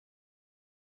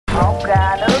hột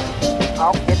gà nướng,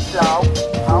 hột vịt lộn,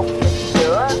 hột vịt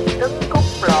sữa, trứng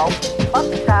cút lộn, mắm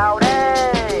xào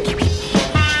đây.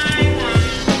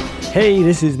 Hey,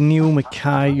 this is Neil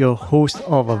Mackay, your host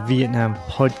of a Vietnam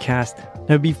podcast.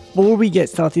 Now, before we get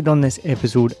started on this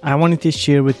episode, I wanted to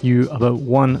share with you about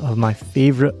one of my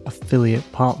favourite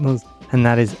affiliate partners, and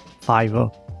that is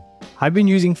Fiverr. I've been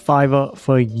using Fiverr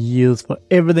for years for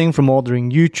everything from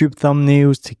ordering YouTube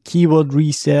thumbnails to keyword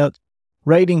research,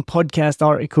 writing podcast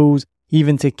articles,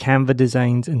 even to Canva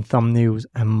designs and thumbnails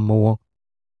and more.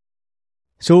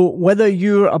 So whether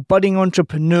you're a budding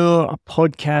entrepreneur, a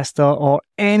podcaster, or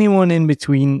anyone in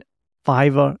between,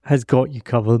 Fiverr has got you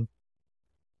covered.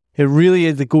 It really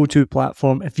is the go-to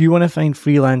platform if you want to find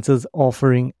freelancers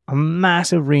offering a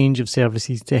massive range of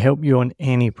services to help you on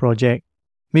any project.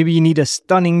 Maybe you need a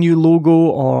stunning new logo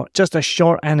or just a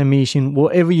short animation,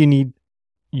 whatever you need,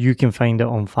 you can find it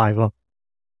on Fiverr.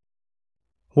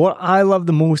 What I love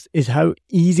the most is how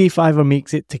easy Fiverr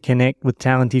makes it to connect with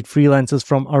talented freelancers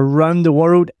from around the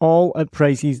world, all at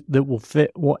prices that will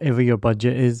fit whatever your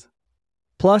budget is.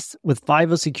 Plus, with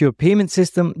Fiverr's secure payment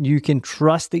system, you can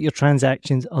trust that your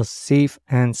transactions are safe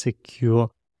and secure.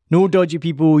 No dodgy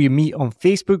people you meet on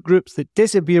Facebook groups that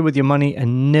disappear with your money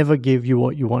and never give you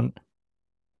what you want.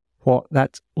 What,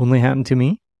 that's only happened to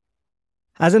me?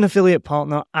 As an affiliate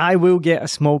partner, I will get a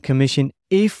small commission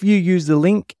if you use the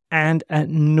link and at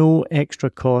no extra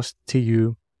cost to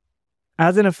you.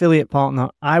 As an affiliate partner,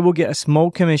 I will get a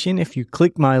small commission if you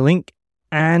click my link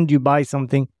and you buy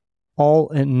something,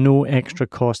 all at no extra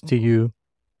cost to you.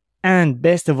 And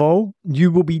best of all,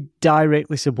 you will be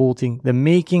directly supporting the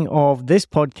making of this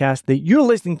podcast that you're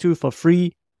listening to for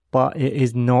free, but it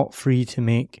is not free to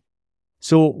make.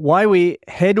 So why wait?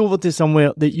 Head over to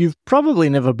somewhere that you've probably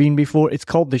never been before. It's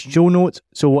called the show notes.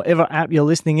 So whatever app you're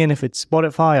listening in, if it's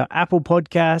Spotify or Apple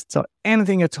Podcasts or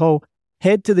anything at all,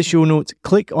 head to the show notes,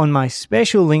 click on my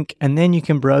special link, and then you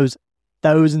can browse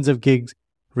thousands of gigs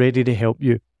ready to help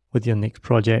you with your next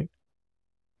project.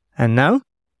 And now,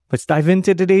 let's dive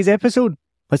into today's episode.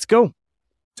 Let's go.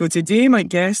 So today my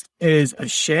guest is a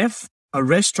chef, a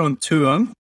restaurateur.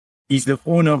 He's the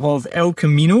owner of El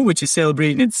Camino, which is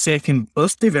celebrating its second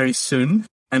birthday very soon,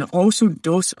 and also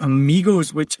Dos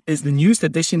Amigos, which is the newest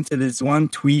addition to the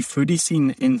Xuan Thuy foodie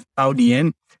scene in Phao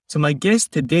Dien. So my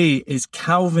guest today is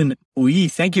Calvin Ooi.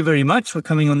 Thank you very much for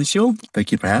coming on the show.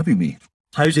 Thank you for having me.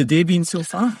 How's your day been so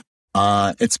far?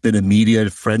 It's been a media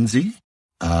frenzy.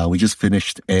 We just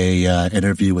finished a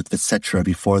interview with Etc.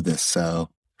 before this, so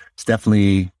it's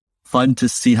definitely fun to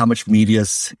see how much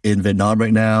media's in Vietnam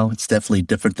right now. It's definitely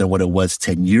different than what it was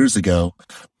 10 years ago.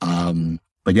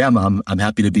 But yeah, I'm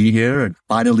happy to be here. And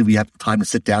finally, we have time to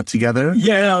sit down together.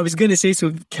 Yeah, I was going to say,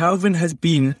 so Calvin has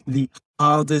been the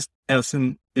hardest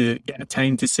person to get a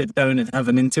time to sit down and have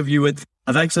an interview with.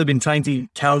 I've actually been trying to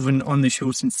get Calvin on the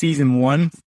show since season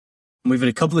 1. We've had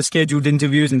a couple of scheduled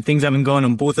interviews and things haven't gone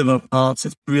on both of our parts.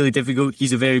 It's really difficult.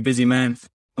 He's a very busy man.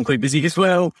 I'm quite busy as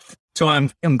well. So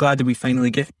I'm glad that we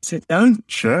finally get to sit down.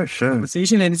 Sure.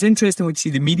 Conversation. And it's interesting when you see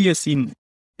the media scene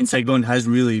in Saigon has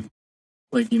really,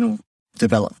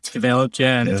 developed.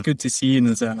 Yeah. And it's good to see. And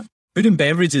there's food and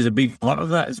beverage is a big part of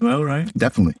that as well, right?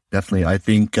 Definitely. I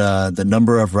think the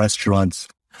number of restaurants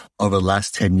over the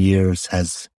last 10 years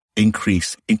has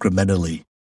increased incrementally.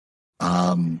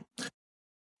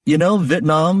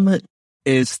 Vietnam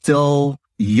is still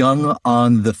young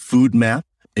on the food map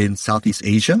in Southeast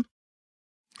Asia,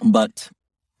 but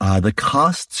the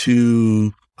cost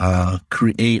to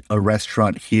create a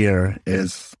restaurant here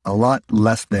is a lot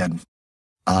less than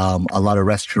a lot of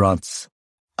restaurants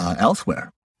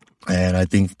elsewhere. And I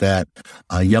think that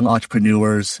young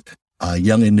entrepreneurs,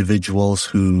 young individuals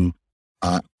who,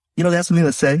 they have something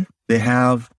to say. They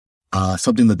have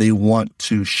something that they want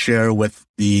to share with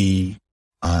the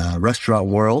restaurant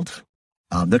world.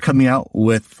 They're coming out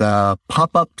with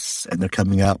pop-ups, and they're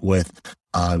coming out with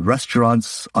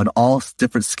restaurants on all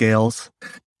different scales.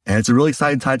 And it's a really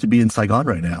exciting time to be in Saigon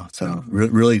right now. So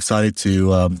really excited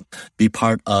to be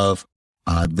part of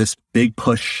this big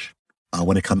push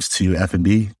when it comes to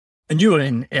F&B. And you were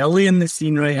in early in the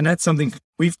scene, right? And that's something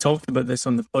we've talked about this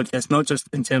on the podcast, not just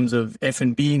in terms of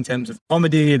F&B, in terms of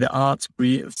comedy, the arts,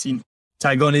 creative scene.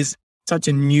 Saigon is such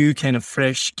a new kind of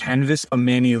fresh canvas for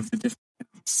many of the different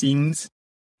scenes.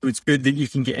 So it's good that you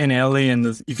can get in early and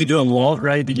you can do a lot,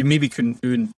 right, that you maybe couldn't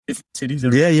do in different cities.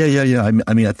 Yeah.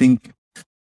 I mean, I think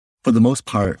for the most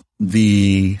part,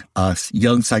 the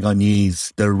young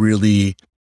Saigonese, they're really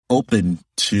open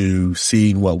to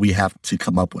seeing what we have to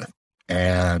come up with.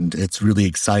 And it's really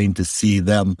exciting to see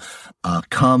them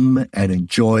come and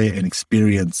enjoy and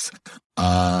experience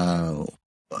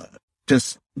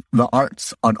just the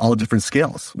arts on all different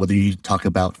scales, whether you talk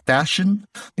about fashion,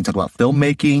 you talk about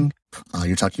filmmaking,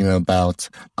 you're talking about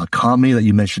comedy that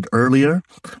you mentioned earlier,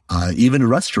 even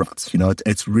restaurants.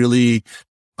 It's really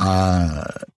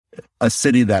a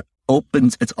city that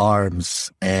opens its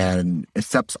arms and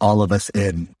accepts all of us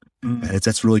in.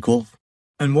 That's really cool.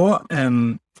 And what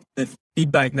the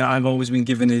feedback that I've always been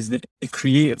given is that the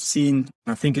creative scene,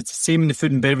 I think it's the same in the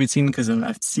food and beverage scene because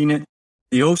I've seen it,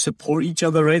 they all support each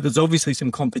other, right? There's obviously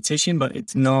some competition, but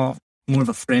it's not more of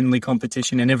a friendly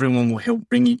competition and everyone will help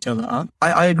bring each other up.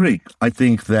 I agree. I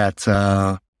think that,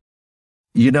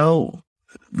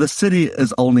 the city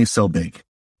is only so big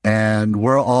and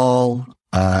we're all,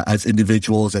 as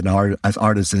individuals and as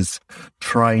artists,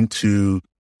 trying to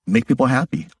make people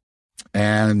happy.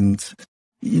 And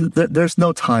there's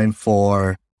no time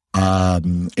for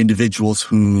individuals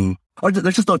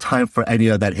there's just no time for any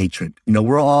of that hatred.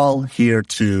 We're all here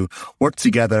to work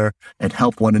together and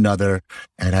help one another.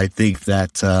 And I think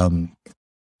that in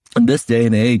this day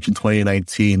and age, in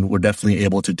 2019, we're definitely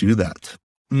able to do that.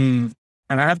 And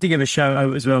I have to give a shout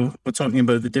out as well. We're talking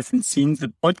about the different scenes.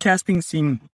 The podcasting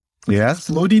scene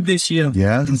exploded this year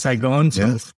in Saigon.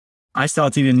 So I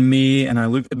started in May and I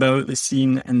looked about the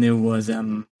scene and there was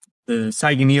the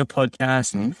Saigoneer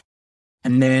podcast.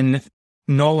 And then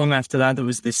not long after that, there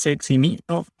was the Sexy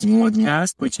Meetup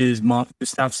podcast, which is Mark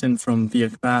Gustafsson from Via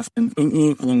Craft and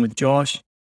along with Josh.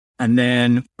 And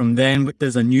then from then,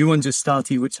 there's a new one just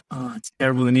started, which, it's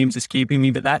terrible, the name's escaping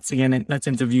me, but that's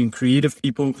interviewing creative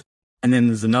people. And then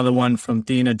there's another one from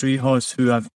Dana Drehos,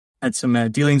 who I've had some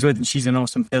dealings with, and she's an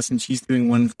awesome person. She's doing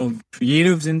one for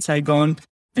creatives in Saigon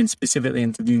and specifically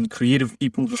interviewing creative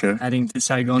people heading to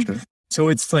Saigon. So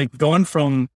it's like gone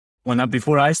from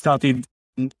before I started,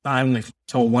 I only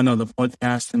saw one other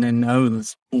podcast, and then now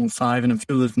there's 4 or 5, and I'm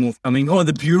sure there's more coming. Oh,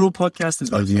 the Bureau podcast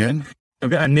is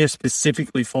and they're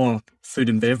specifically for food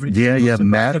and beverage.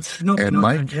 Matt and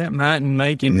Mike. Yeah, Matt and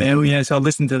Mike and Mel. So I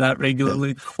listen to that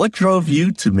regularly. What drove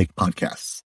you to make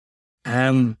podcasts?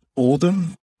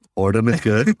 Boredom. Boredom is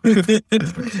good.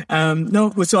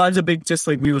 So I was a big, just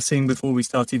like we were saying before we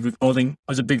started recording,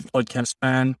 I was a big podcast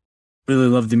fan. Really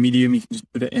love the medium. You can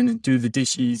just put it in and do the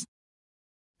dishes,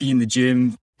 be in the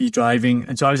gym, be driving.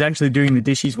 And so I was actually doing the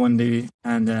dishes one day,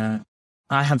 and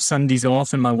I have Sundays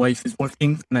off and my wife is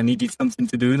working and I needed something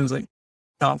to do. And I was like,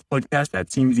 start a podcast, that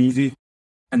seems easy.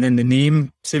 And then the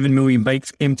name 7 Million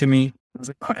Bikes came to me. I was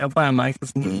like, I'll buy a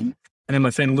microphone. And then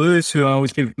my friend Lewis, who I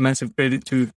always give massive credit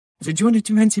to, I said, do you want to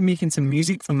do fancy making some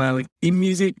music for my theme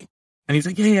music? And he's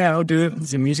like, yeah, I'll do it.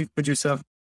 He's a music producer.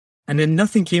 And then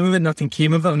nothing came of it.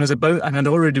 And I'd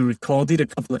already recorded a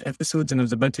couple of episodes and I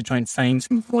was about to try and find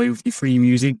some royalty-free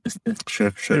music just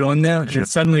to put on there. And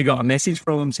suddenly got a message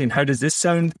from him saying, how does this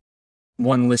sound?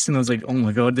 One listen, I was like, oh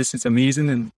my God, this is amazing.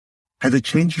 And has it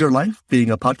changed your life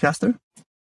being a podcaster?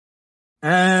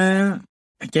 I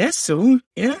guess so,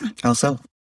 yeah. How so?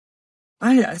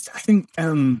 I think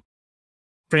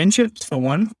friendships, for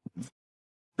one.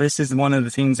 This is one of the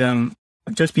things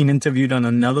I've just been interviewed on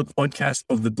another podcast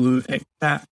of the Blue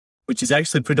Expat, which is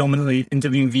actually predominantly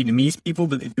interviewing Vietnamese people,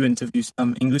 but they do interview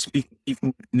some English-speaking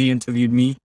people. And they interviewed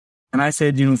me. And I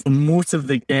said, for most of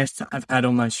the guests that I've had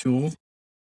on my show,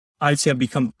 I'd say I've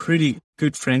become pretty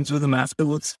good friends with them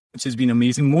afterwards, which has been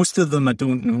amazing. Most of them I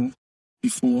don't know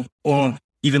before, or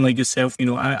even like yourself,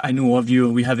 I know of you,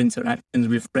 we have interactions,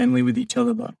 we're friendly with each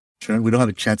other, but we don't have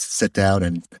a chance to sit down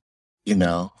and,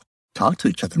 talk to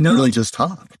each other. No. Really just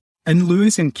talk. And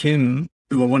Lewis and Kim,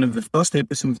 who were one of the first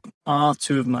episodes, are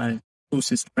 2 of my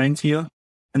closest friends here.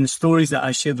 And the stories that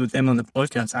I shared with them on the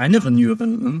podcast, I never knew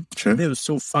about them. They were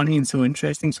so funny and so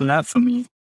interesting. So that for me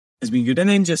has been good. And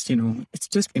then just, it's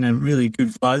just been a really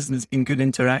good buzz and it's been good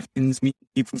interactions, meeting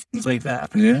people, things like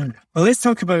that. Yeah. Well, let's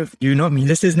talk about you, not me.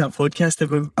 This isn't a podcast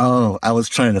about... Oh, I was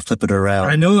trying to flip it around.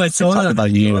 I know, I saw that.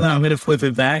 About you. I'm going to flip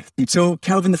it back. So,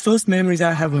 Calvin, the first memories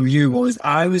I have of you was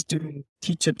I was doing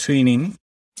teacher training,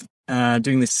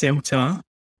 doing the CELTA,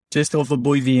 just off of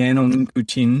Boy Vien on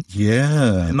Kuchin.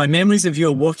 Yeah. And my memories of you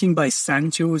are walking by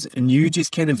Sancho's and you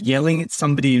just kind of yelling at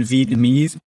somebody in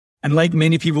Vietnamese. And like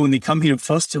many people, when they come here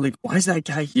first, you're like, why is that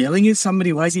guy yelling at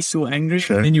somebody? Why is he so angry?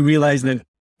 And then you realize that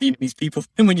Vietnamese people,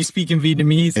 and when you speak in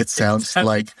Vietnamese, it sounds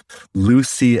like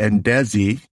Lucy and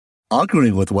Desi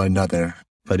arguing with one another.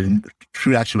 But in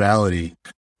true actuality,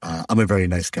 I'm a very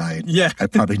nice guy. Yeah. I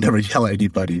probably never yell at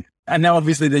anybody. And now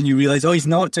obviously then you realize, he's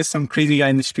not just some crazy guy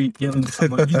in the street yelling at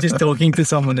someone. He's just talking to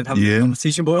someone and having a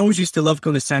conversation. But I always used to love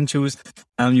going to Sancho's.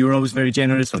 You were always very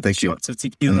generous with shots of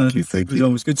tequila. Thank you. It was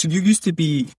always good. So you used to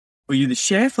be, were you the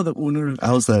chef or the owner?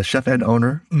 I was the chef and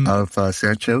owner of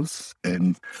Sancho's.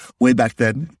 And way back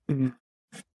then,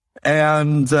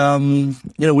 And,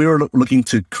 we were looking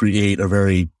to create a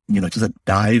very, just a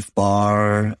dive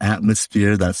bar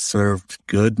atmosphere that served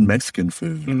good Mexican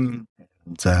food. Mm.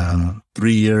 And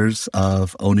 3 years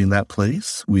of owning that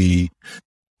place, we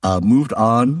moved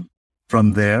on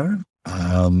from there.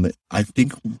 I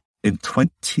think in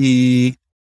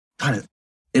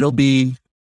it'll be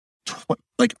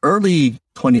early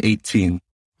 2018,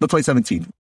 no, 2017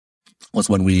 was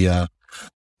when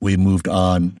we moved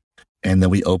on, and then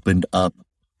we opened up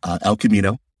El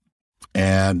Camino.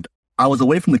 And I was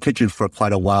away from the kitchen for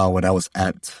quite a while when I was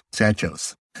at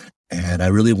Sancho's, and I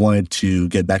really wanted to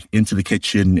get back into the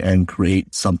kitchen and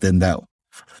create something that,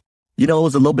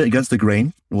 was a little bit against the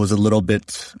grain. It was a little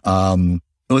bit,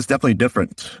 it was definitely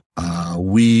different.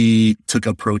 We took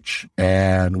an approach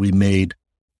and we made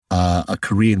a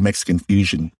Korean Mexican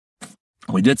fusion.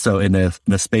 We did so in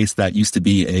a space that used to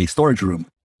be a storage room.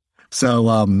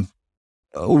 So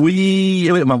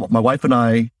my wife and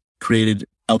I created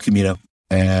El Camino,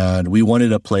 and we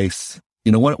wanted a place.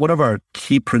 One of our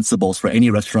key principles for any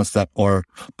restaurants or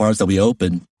bars that we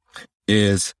open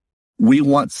is we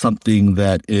want something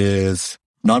that is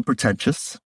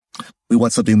non-pretentious. We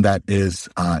want something that is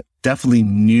definitely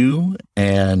new,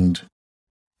 and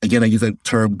again, I use that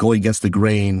term going against the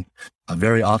grain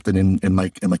very often in my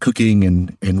cooking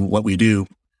and in what we do.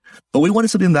 But we wanted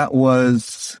something that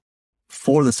was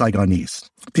for the Saigonese,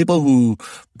 people who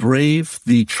brave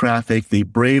the traffic, they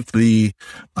brave the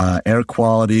air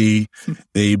quality,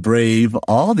 they brave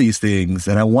all these things.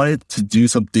 And I wanted to do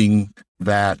something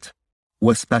that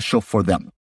was special for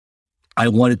them. I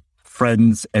wanted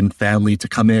friends and family to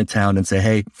come into town and say,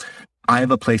 hey, I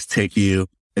have a place to take you.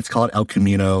 It's called El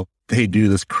Camino. They do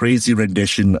this crazy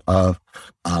rendition of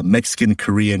Mexican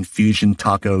Korean fusion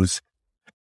tacos.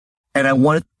 And I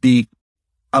wanted the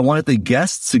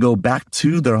guests to go back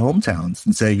to their hometowns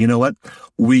and say, you know what?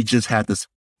 We just had this,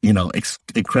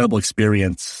 incredible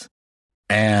experience,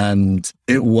 and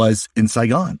it was in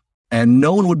Saigon. And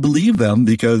no one would believe them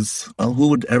because who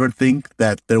would ever think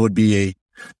that there would be a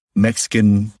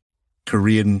Mexican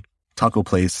Korean taco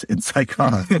place in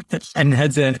Saigon? And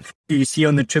do you see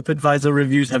on the TripAdvisor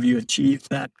reviews, have you achieved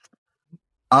that?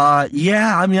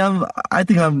 Yeah. I mean, I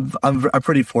think I'm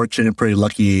pretty fortunate, pretty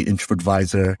lucky in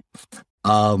TripAdvisor.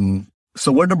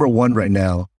 So we're number one right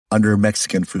now under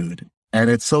Mexican food. And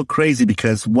it's so crazy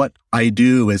because what I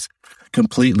do is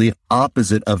completely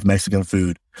opposite of Mexican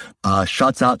food.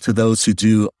 Shouts out to those who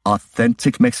do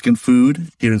authentic Mexican food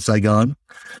here in Saigon.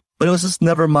 But it was just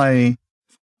never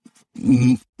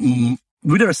we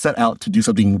never set out to do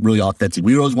something really authentic.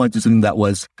 We always wanted to do something that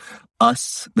was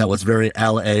us, that was very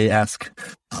LA-esque,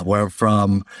 where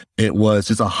from it was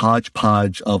just a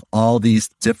hodgepodge of all these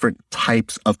different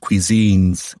types of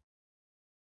cuisines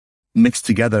mixed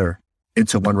together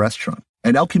into one restaurant.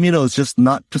 And El Camino is just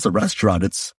not just a restaurant.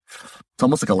 It's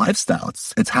almost like a lifestyle.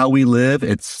 It's how we live.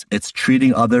 It's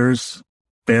treating others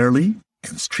fairly,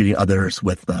 and it's treating others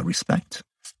with respect,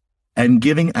 and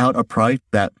giving out a product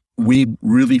that we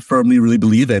really firmly, really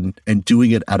believe in, and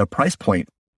doing it at a price point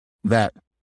that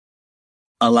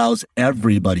allows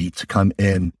everybody to come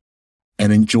in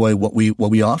and enjoy what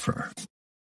we offer.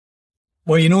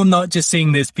 Well, I'm not just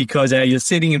saying this because you're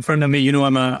sitting in front of me.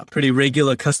 I'm a pretty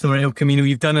regular customer at El Camino.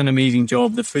 You've done an amazing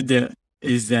job. The food there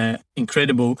is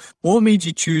incredible. What made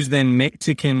you choose then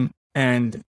Mexican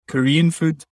and Korean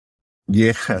food?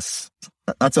 Yes,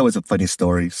 that's always a funny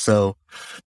story. So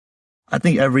I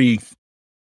think every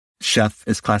chef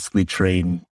is classically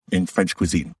trained in French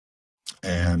cuisine,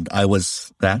 and I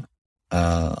was that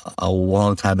a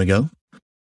long time ago.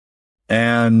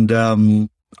 And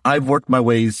I've worked my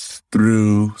ways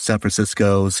through San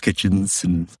Francisco's kitchens,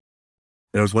 and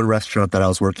there was one restaurant that I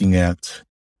was working at,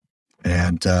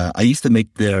 and I used to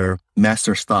make their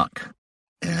master stock.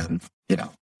 And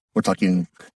we're talking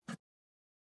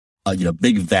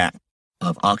big vat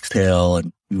of oxtail,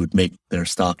 and we would make their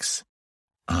stocks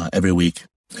every week.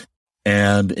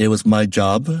 And it was my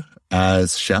job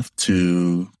as chef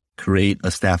to create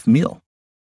a staff meal.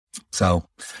 So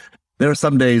there were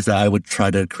some days that I would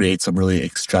try to create some really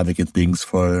extravagant things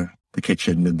for the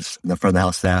kitchen and the front of the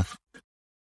house staff.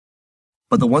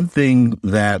 But the one thing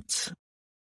that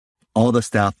all the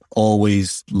staff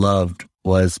always loved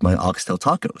was my oxtail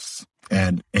tacos.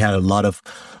 And it had a lot of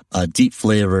deep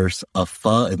flavors of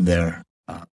pho in there.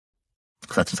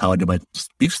 That's just how I do my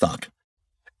beef stock.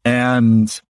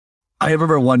 And I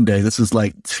remember one day, this was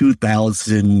like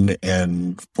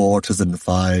 2004,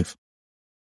 2005.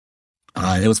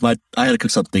 I had to cook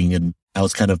something, and I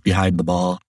was kind of behind the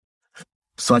ball.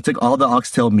 So I took all the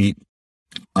oxtail meat,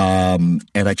 and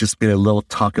I just made a little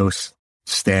taco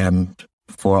stand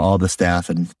for all the staff.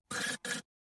 And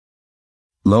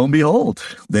lo and behold,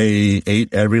 they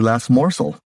ate every last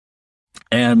morsel.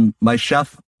 And my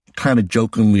chef kind of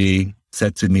jokingly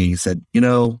said to me, he said,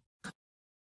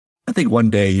 I think one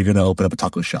day you're going to open up a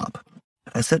taco shop.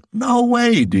 I said, no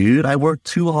way, dude. I worked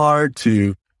too hard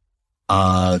to,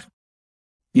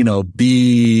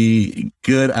 be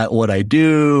good at what I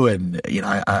do. And,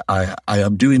 I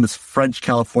am doing this French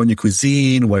California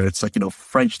cuisine where it's like,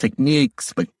 French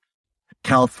techniques, but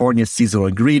California seasonal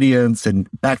ingredients. And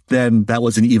back then that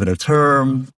wasn't even a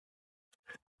term.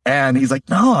 And he's like,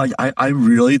 no, I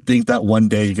really think that one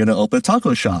day you're going to open a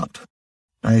taco shop.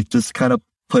 I just kind of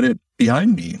put it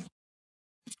behind me.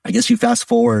 I guess you fast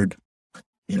forward,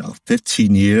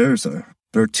 15 years or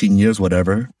 13 years,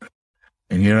 whatever.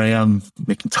 And here I am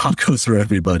making tacos for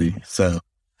everybody. So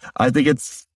I think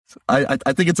it's kind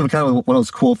of one of those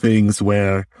cool things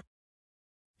where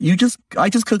I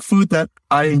just cook food that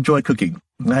I enjoy cooking.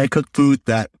 I cook food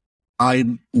that I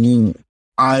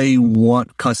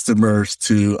want customers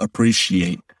to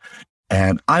appreciate.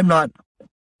 And I'm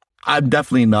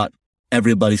definitely not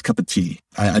everybody's cup of tea.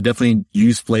 I definitely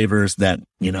use flavors that,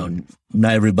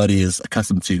 not everybody is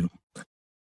accustomed to.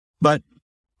 But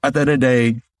at the end of the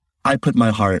day, I put my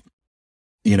heart,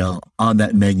 on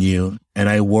that menu, and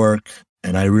I work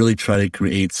and I really try to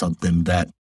create something that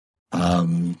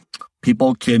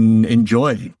people can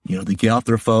enjoy. They get off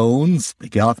their phones, they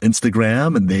get off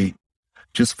Instagram, and they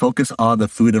just focus on the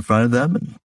food in front of them.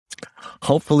 And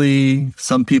hopefully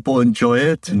some people enjoy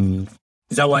it. And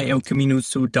is that why El Camino is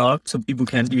so dark, so people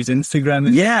can't use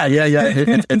Instagram? Yeah.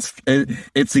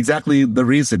 It's exactly the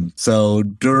reason. So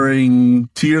during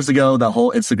 2 years ago, that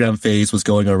whole Instagram phase was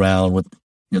going around with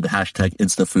the hashtag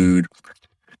InstaFood.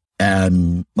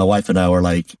 And my wife and I were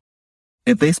like,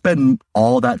 if they spend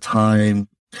all that time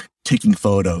taking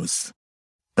photos,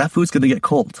 that food's going to get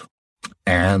cold.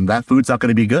 And that food's not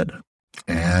going to be good.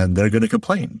 And they're going to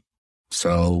complain.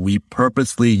 So we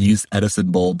purposely used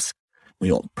Edison bulbs.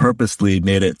 We purposely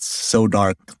made it so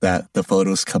dark that the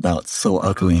photos come out so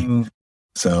ugly.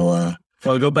 So,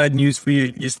 well, I got bad news for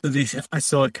you. Yesterday, I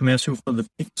saw a commercial for the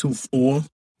Pixel 4,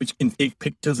 which can take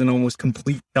pictures in almost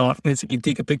complete darkness. It can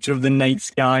take a picture of the night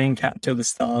sky and capture the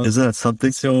stars. Isn't that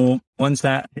something? So once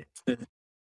that hits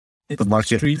the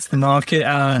market, streets, the market,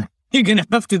 you're going to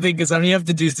have to think, because all you have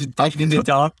to do is dive in the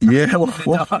dark. Yeah,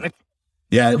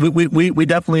 yeah, we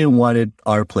definitely wanted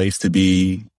our place to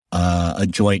be a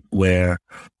joint where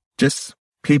just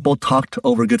people talked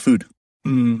over good food.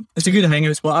 It's a good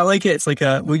hangout spot. I like it. It's like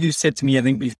what you said to me, I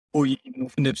think before you even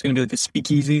opened it, it's going to be like a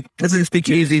speakeasy. It's a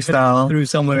speakeasy style. Through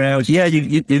somewhere else. Yeah,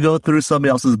 you go through somebody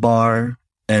else's bar,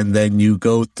 and then you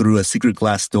go through a secret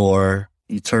glass door,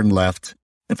 you turn left.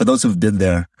 And for those who've been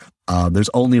there, there's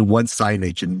only one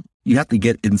signage, and you have to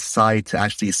get inside to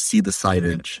actually see the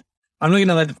signage. I'm not going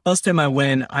to lie, the first time I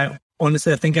went, I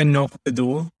think I knocked the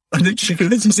door. She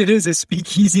said it was a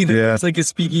speakeasy. Yeah. It's like a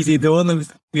speakeasy door, and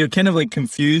we were kind of like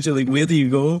confused. Or like, where do you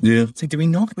go? Yeah. It's like, do we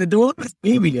knock the door?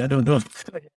 Maybe, I don't know.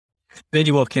 Then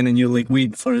you walk in and you're like,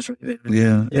 wait for us right there.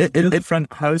 Yeah. The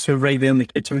front house, we're right there in the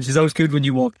kitchen, which is always good when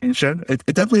you walk in. Sure. It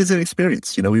definitely is an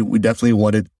experience. We definitely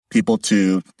wanted people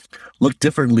to look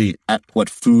differently at what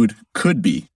food could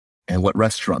be and what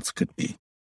restaurants could be.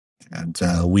 And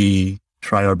we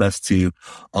try our best to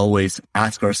always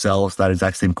ask ourselves that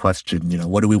exact same question.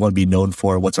 What do we want to be known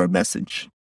for? What's our message?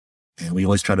 And we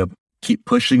always try to keep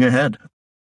pushing ahead.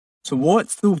 So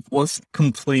what's the worst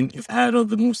complaint you've had, or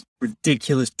the most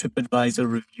ridiculous TripAdvisor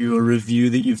review or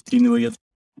review that you've seen where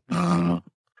you're...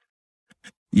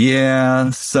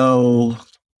 Yeah, so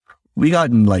we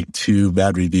gotten like 2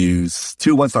 bad reviews,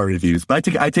 2 one-star reviews, but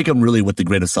I take them really with a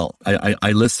grain of salt.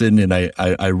 I listen and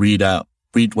I read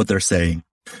what they're saying,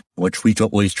 which we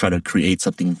always try to create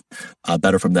something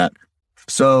better from that.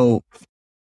 So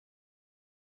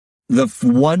the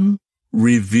one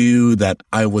review that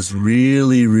I was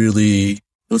really, it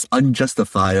was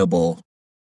unjustifiable,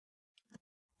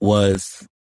 was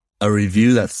a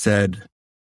review that said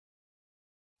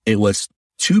it was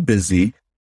too busy.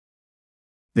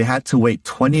 They had to wait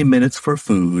 20 minutes for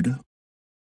food.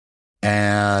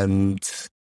 And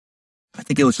I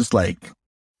think it was just like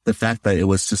the fact that it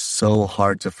was just so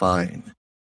hard to find.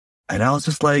 And I was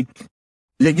just like,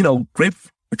 great for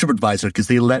TripAdvisor, because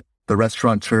they let the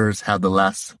restaurateurs have the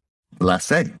last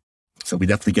say. So we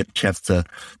definitely get a chance to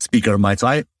speak our mind.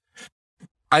 So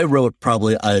I wrote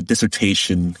probably a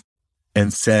dissertation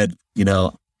and said,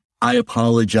 I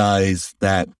apologize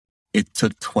that it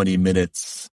took 20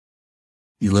 minutes.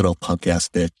 You little punk ass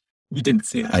bitch. You didn't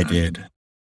say that. I did.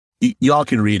 You all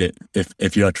can read it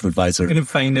if you're a TripAdvisor. We're going to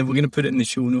find it. We're going to put it in the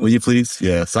show notes. Will you please?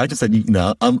 Yeah. So I just said,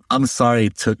 I'm sorry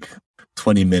it took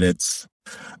 20 minutes.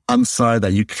 I'm sorry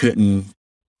that you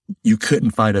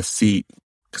couldn't find a seat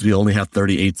because we only have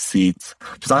 38 seats.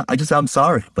 I just said, I'm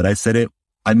sorry, but I said it.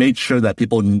 I made sure that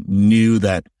people knew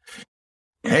that,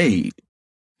 hey,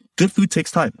 good food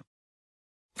takes time.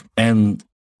 And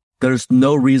there's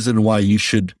no reason why you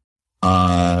should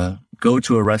go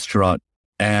to a restaurant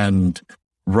and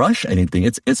rush anything.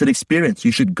 It's an experience.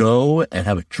 You should go and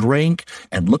have a drink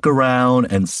and look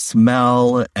around and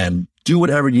smell and do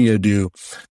whatever you need to do.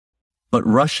 But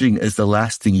rushing is the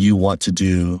last thing you want to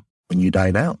do when you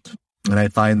dine out. And I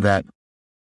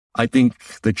think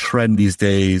the trend these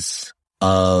days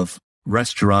of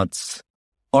restaurants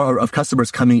or of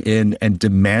customers coming in and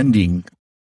demanding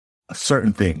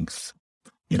certain things.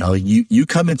 You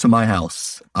come into my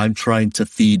house, I'm trying to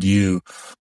feed you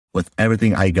with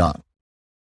everything I got.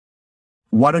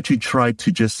 Why don't you try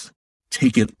to just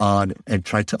take it on and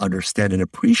try to understand and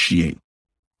appreciate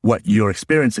what you're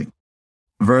experiencing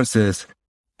versus,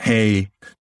 hey,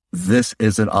 this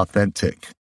isn't authentic.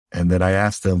 And then I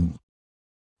asked them,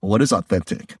 what is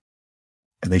authentic?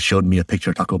 And they showed me a picture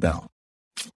of Taco Bell.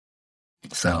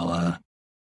 So,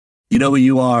 you know who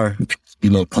you are, you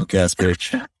little punk ass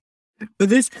bitch. But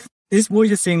this what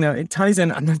you're saying now, it ties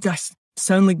in, and I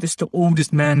sound like this the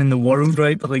oldest man in the world,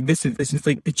 right? But like this is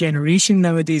like the generation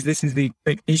nowadays. This is the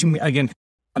expectation. Again,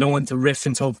 I don't want to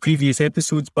reference all previous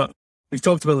episodes, but we've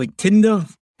talked about like Tinder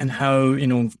and how,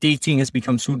 dating has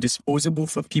become so disposable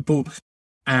for people,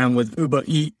 and with Uber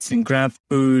Eats and Grab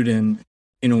Food and,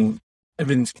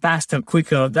 everything's faster,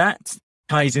 quicker. That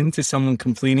ties into someone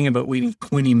complaining about waiting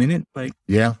 20 minutes. Like,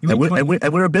 yeah, and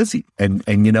we're busy. And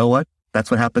you know what? That's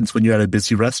what happens when you're at a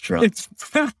busy restaurant.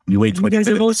 You wait 20 minutes.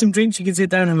 You guys have awesome drinks. You can sit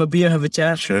down, have a beer, have a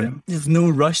chat. Sure. There's no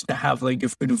rush to have like your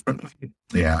food in front of you.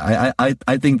 Yeah,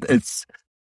 I think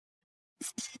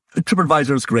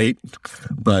TripAdvisor is great,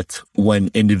 but when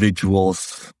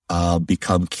individuals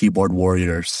become keyboard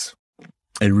warriors,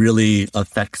 it really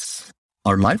affects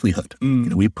our livelihood.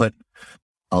 We put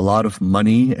a lot of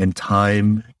money and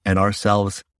time and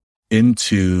ourselves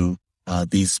into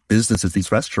these businesses, these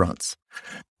restaurants.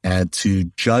 And to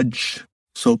judge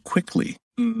so quickly.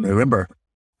 Remember,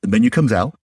 the menu comes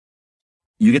out.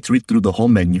 You get to read through the whole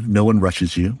menu. No one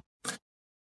rushes you.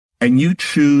 And you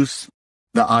choose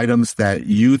the items that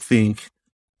you think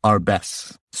are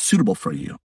best, suitable for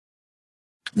you.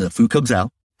 The food comes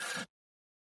out.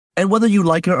 And whether you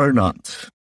like it or not,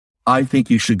 I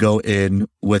think you should go in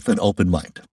with an open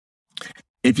mind.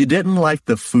 If you didn't like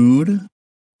the food,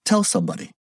 tell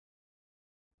somebody.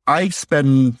 I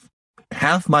spend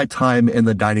half my time in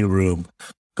the dining room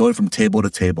going from table to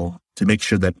table to make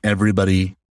sure that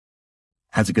everybody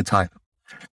has a good time.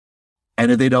 And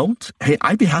if they don't, hey,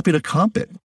 I'd be happy to comp it.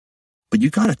 But you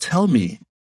got to tell me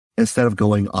instead of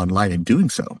going online and doing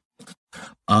so.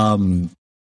 And,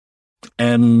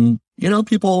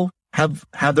 people have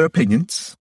their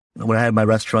opinions. When I had my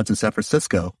restaurants in San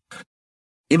Francisco,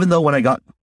 even though when I got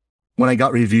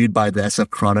reviewed by the SF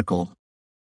Chronicle,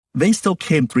 they still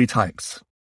came 3 times.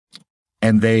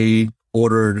 And they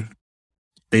would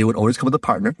always come with a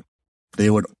partner. They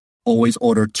would always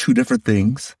order 2 different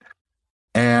things.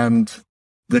 And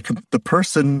the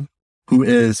person who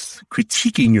is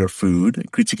critiquing your food,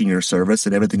 critiquing your service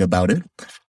and everything about it,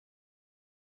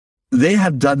 they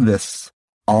have done this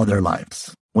all their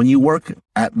lives. When you work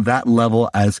at that level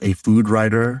as a food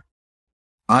writer,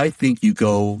 I think you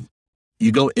go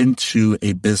into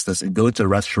a business and go into a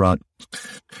restaurant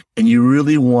and you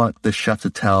really want the chef to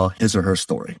tell his or her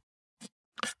story.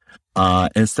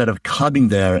 Instead of coming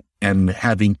there and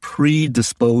having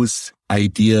predisposed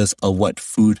ideas of what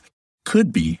food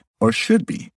could be or should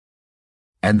be.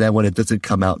 And then when it doesn't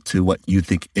come out to what you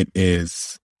think it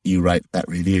is, you write that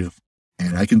review.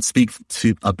 And I can speak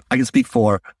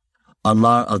for a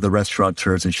lot of the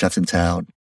restaurateurs and chefs in town.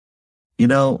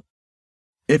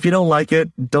 If you don't like it,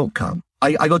 don't come.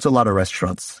 I go to a lot of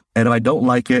restaurants, and if I don't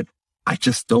like it, I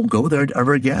just don't go there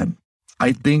ever again.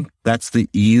 I think that's the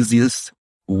easiest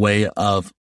way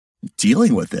of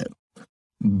dealing with it.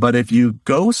 But if you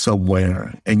go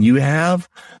somewhere and you have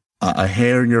a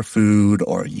hair in your food,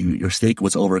 or your steak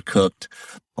was overcooked,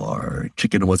 or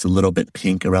chicken was a little bit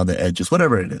pink around the edges,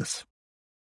 whatever it is,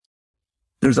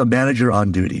 there's a manager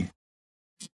on duty.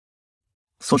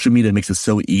 Social media makes it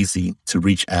so easy to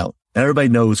reach out. Everybody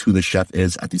knows who the chef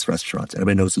is at these restaurants.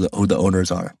 Everybody knows who the owners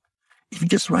are. If you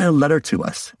just write a letter to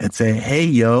us and say, hey,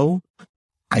 yo,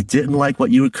 I didn't like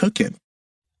what you were cooking.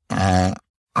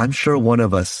 I'm sure one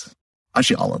of us,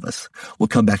 actually all of us, will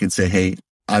come back and say, hey,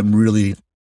 I'm really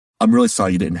I'm really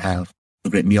sorry you didn't have a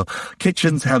great meal.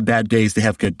 Kitchens have bad days. They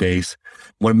have good days.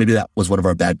 Well, maybe that was one of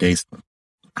our bad days.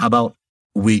 How about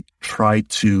we try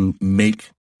to make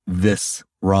this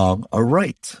wrong or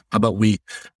right? How about we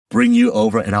bring you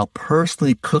over and I'll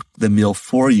personally cook the meal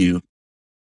for you?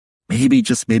 Maybe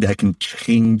I can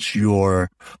change your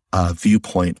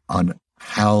viewpoint on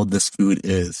how this food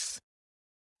is.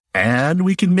 And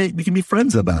we can be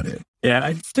friends about it.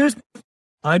 Yeah,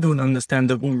 I don't understand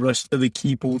the whole rush to the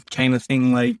keyboard kind of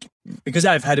thing. Like, because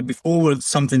I've had it before where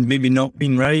something's maybe not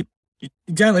been right.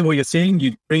 Exactly what you're saying.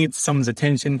 You bring it to someone's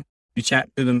attention, you chat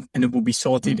to them, and it will be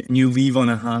sorted, and you leave on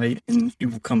a high, and you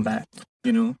will come back.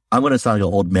 You know, I'm going to sound like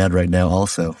an old man right now,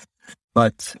 also,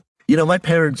 but my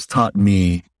parents taught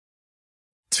me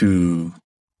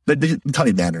they taught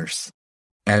me manners,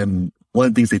 and one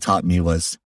of the things they taught me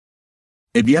was,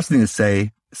 if you have something to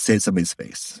say it in somebody's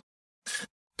face.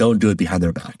 Don't do it behind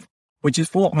their back. Which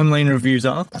is what online reviews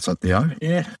are. That's what they are.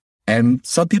 Yeah. And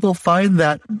some people find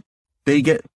that they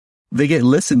get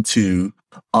listened to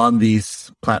on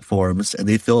these platforms and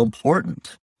they feel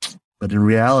important. But in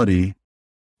reality,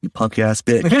 you punk ass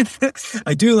bitch.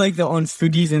 I do like that on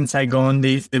Foodies in Saigon,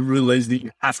 the rule is that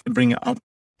you have to bring it up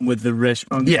with the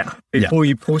restaurant before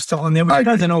you post it on there, which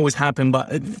doesn't always happen,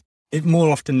 but it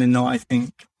more often than not, I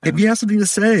think. If you have something to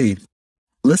say,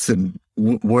 listen,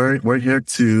 we're here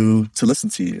to listen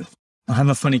to you. I have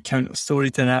a funny counter story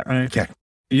to that, right? Okay.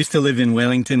 I used to live in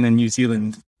Wellington in New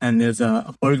Zealand, and there's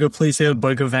a burger place there, a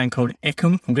burger van called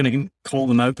Eckham. I'm going to call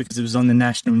them out because it was on the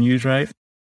national news, right?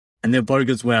 And their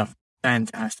burgers were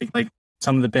fantastic, like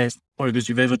some of the best burgers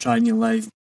you've ever tried in your life.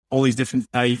 All these different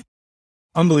types.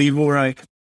 Unbelievable, right?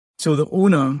 So the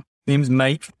owner, name's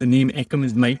Mike. The name Eckham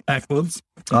is Mike backwards.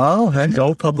 Oh, hey. It's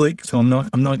all public, so I'm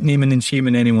not naming and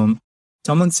shaming anyone.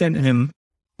 Someone sent him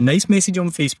a nice message on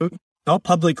Facebook, not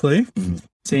publicly,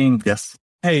 saying, yes,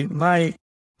 hey,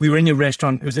 we were in your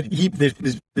restaurant. It was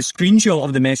the screenshot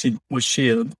of the message was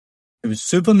shared. It was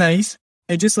super nice.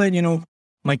 It just let you know,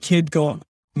 my kid got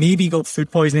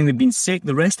food poisoning. They'd been sick.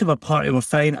 The rest of our party were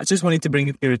fine. I just wanted to bring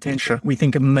it to your attention. Sure. We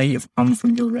think it might have come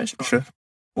from your restaurant. Sure.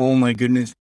 Oh my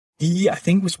goodness. He, I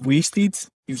think, was wasted.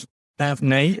 He was that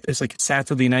night. It was like a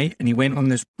Saturday night, and he went on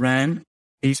this rant,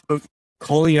 Facebook,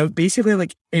 calling out basically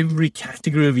like every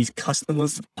category of his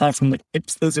customers, apart from like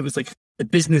hipsters. It was like the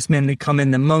businessmen that come in,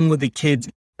 the mum with the kids,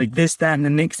 like this, that, and the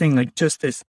next thing, like just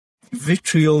this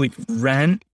vitriolic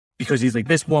rant, because he's like,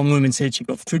 this one woman said she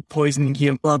got food poisoning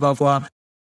here, blah, blah, blah.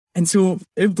 And so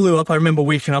it blew up. I remember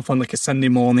waking up on like a Sunday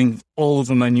morning, all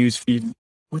over my news feed.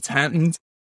 What's happened?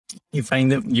 You find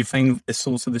the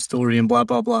source of the story and blah,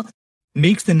 blah, blah.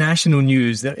 Makes the national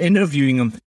news. They're interviewing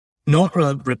him, not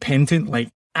repentant, like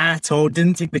at all.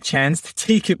 Didn't take the chance to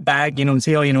take it back, and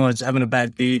say, I was having a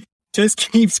bad day. Just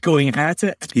keeps going at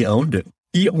it. He owned it.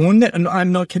 And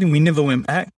I'm not kidding. We never went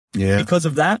back. Yeah. Because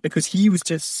of that, because he was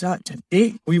just such a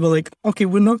dick. We were like, okay,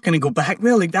 we're not going to go back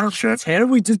there. Like, that's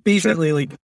terrible. We just basically like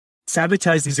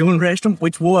sabotaged his own restaurant,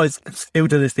 which was still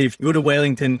to this day. If you go to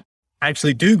Wellington,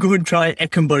 actually do go and try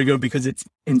Eckham Burger because it's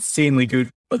insanely good.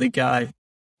 But the guy,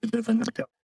 a bit of a knockout.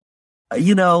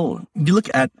 You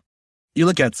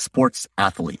look at sports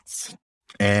athletes,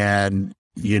 and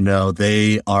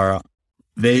they are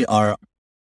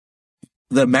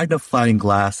the magnifying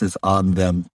glass is on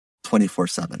them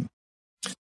 24/7.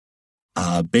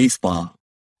 Baseball,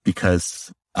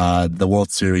 because the World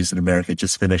Series in America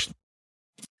just finished.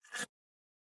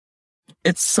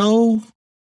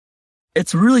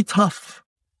 It's really tough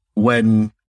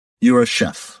when you're a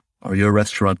chef or you're a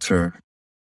restaurateur,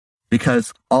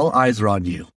 because all eyes are on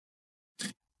you,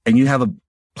 and you have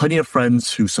plenty of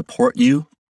friends who support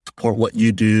what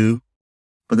you do,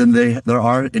 but then there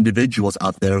are individuals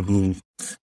out there who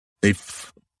they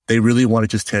really want to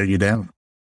just tear you down.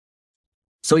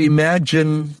 So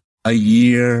imagine a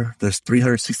year, there's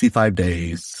 365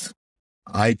 days.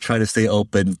 I try to stay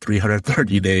open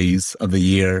 330 days of the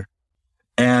year.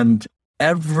 And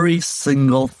every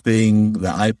single thing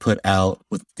that I put out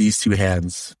with these two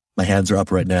hands, my hands are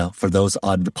up right now for those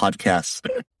on the podcast.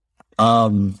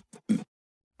 I'm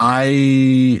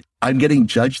getting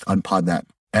judged upon that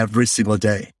every single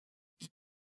day.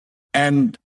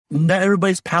 And not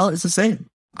everybody's palate is the same.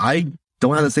 I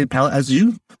don't have the same palate as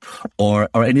you or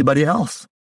anybody else.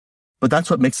 But that's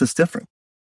what makes us different.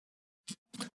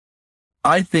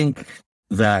 I think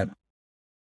that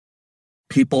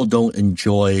people don't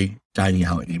enjoy dining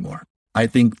out anymore. I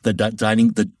think the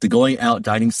going out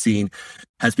dining scene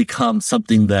has become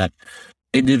something that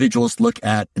individuals look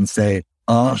at and say,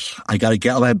 I got to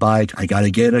get on my bike. I got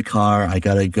to get in a car. I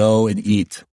got to go and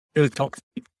eat. It was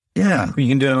toxic. Yeah. You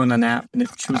can do it on an app and it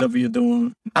shows up at your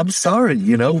door. I'm sorry,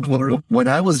 when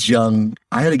I was young,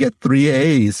 I had to get 3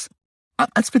 A's.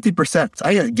 That's 50%.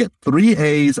 I had to get 3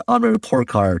 A's on my report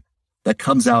card that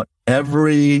comes out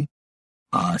every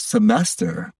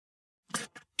semester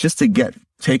just to get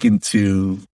taken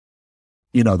to,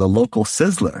 the local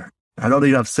Sizzler. I don't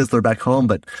even have Sizzler back home,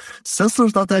 but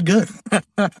Sizzler's not that good.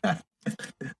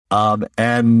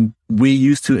 And we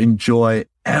used to enjoy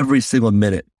every single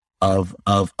minute of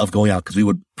going out because we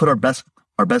would put our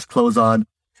best clothes on.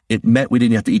 It meant we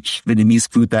didn't have to eat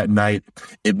Vietnamese food that night.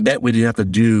 It meant we didn't have to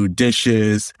do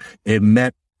dishes. It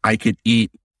meant I could eat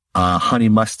honey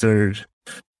mustard,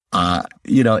 in the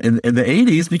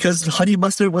 80s because honey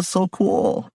mustard was so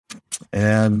cool.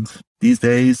 And these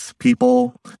days,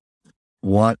 people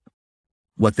want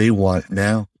what they want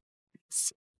now.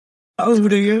 How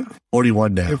old are you?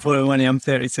 41 now. You're 41, I'm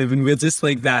 37. We're just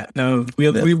like that now.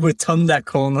 We returned that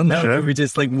corner now. Sure. We're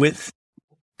just like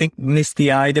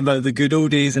misty-eyed about the good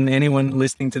old days, and anyone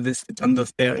listening to this that's under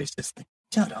 30 is just like,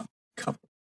 shut up, come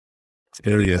on.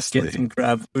 Seriously. Get some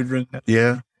crab food right now.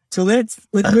 Yeah. So let's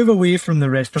move away from the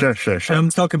restaurant. Sure.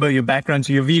 Talk about your background.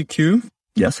 So you're VQ.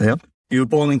 Yes, I am. You were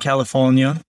born in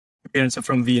California. Your parents are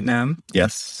from Vietnam.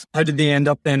 Yes. How did they end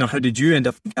up then, or how did you end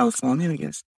up in California, I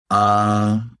guess?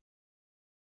 My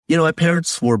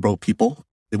parents were broke people.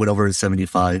 They went over in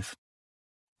 75.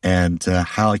 And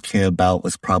how I came about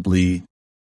was probably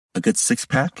a good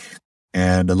 6-pack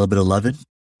and a little bit of loving.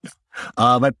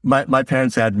 My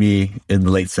parents had me in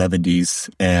the late 70s,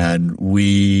 and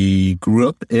we grew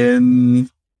up in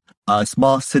a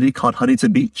small city called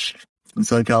Huntington Beach in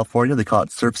Southern California. They call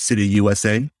it Surf City,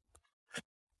 USA.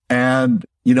 And,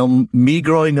 me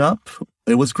growing up,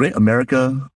 it was great.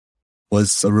 America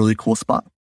was a really cool spot.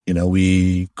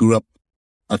 We grew up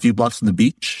a few blocks from the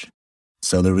beach.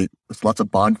 So there was lots of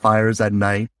bonfires at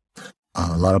night,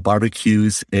 a lot of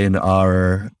barbecues in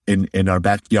our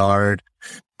backyard.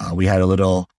 We had a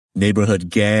little neighborhood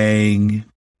gang,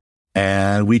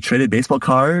 and we traded baseball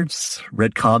cards,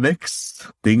 read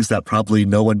comics, things that probably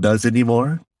no one does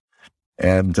anymore.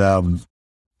 And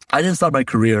I didn't start my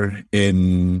career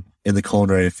in the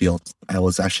culinary field. I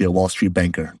was actually a Wall Street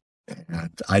banker,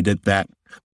 and I did that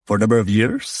for a number of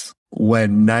years.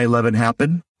 When 9/11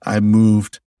 happened, I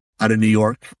moved out of New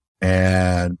York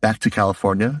and back to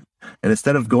California. And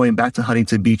instead of going back to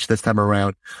Huntington Beach this time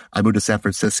around, I moved to San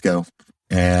Francisco.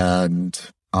 And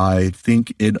I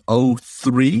think in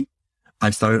 2003, I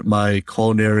started my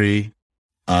culinary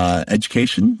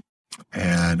education,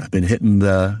 and I've been hitting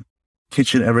the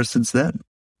kitchen ever since then.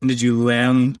 Did you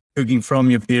learn cooking from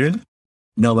your parents?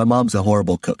 No, my mom's a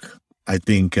horrible cook. I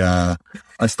think a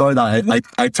story that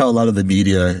I tell a lot of the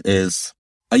media is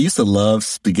I used to love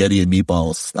spaghetti and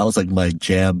meatballs. That was like my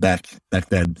jam back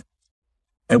then.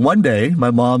 And one day,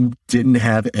 my mom didn't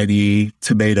have any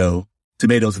tomatoes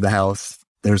in the house.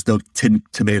 There's no tin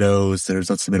tomatoes. There's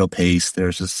no tomato paste.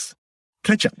 There's just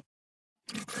ketchup.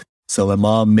 So my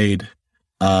mom made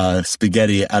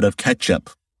spaghetti out of ketchup,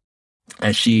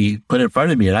 and she put it in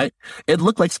front of me. And it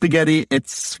looked like spaghetti. It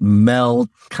smelled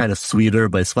kind of sweeter,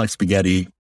 but it smelled like spaghetti.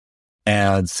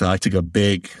 And so I took a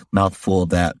big mouthful of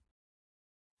that.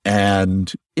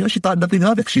 And, she thought nothing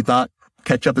of it. She thought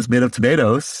ketchup is made of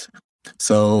tomatoes.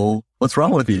 So what's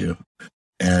wrong with you?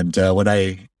 And when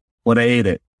I ate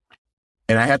it,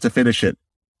 and I had to finish it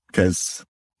because,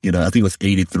 I think it was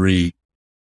 83.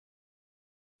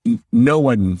 No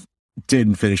one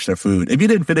didn't finish their food. If you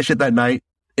didn't finish it that night,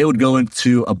 it would go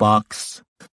into a box,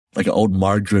 like an old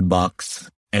margarine box,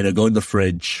 and it'll go in the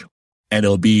fridge, and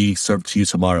it'll be served to you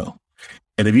tomorrow.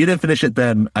 And if you didn't finish it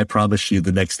then, I promise you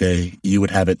the next day, you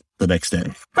would have it the next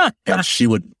day. And she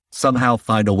would somehow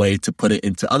find a way to put it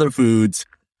into other foods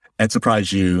and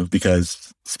surprise you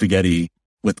because spaghetti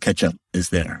with ketchup is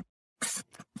there.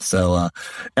 So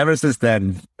ever since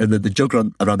then, and the joke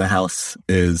around the house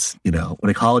is, when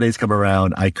the holidays come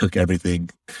around, I cook everything.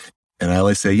 And I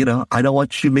always say, I don't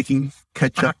want you making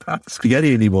ketchup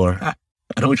spaghetti anymore. I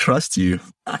don't trust you.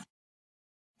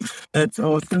 That's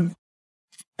awesome.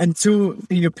 And so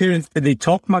your parents, did they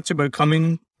talk much about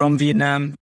coming from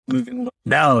Vietnam, moving?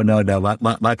 No.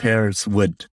 My parents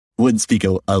wouldn't speak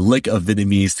a lick of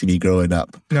Vietnamese to me growing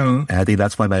up. No. And I think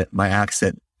that's why my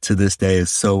accent to this day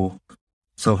is so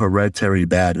hereditary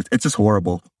bad. It's just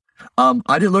horrible.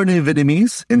 I didn't learn any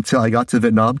Vietnamese until I got to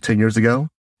Vietnam 10 years ago.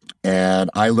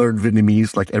 And I learned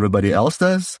Vietnamese like everybody else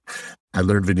does. I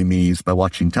learned Vietnamese by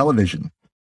watching television.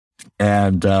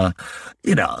 And,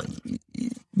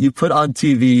 you put on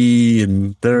TV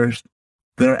and they're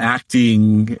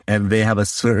acting and they have a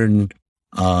certain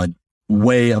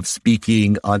way of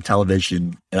speaking on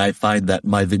television. And I find that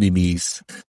my Vietnamese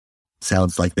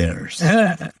sounds like theirs.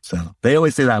 So they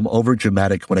always say that I'm over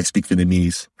dramatic when I speak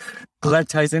Vietnamese. Well, that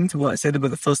ties into what I said about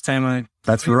the first time I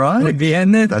That's right. would be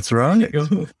in it. That's right.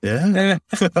 Yeah.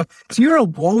 So you're a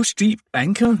Wall Street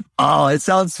banker? Oh, it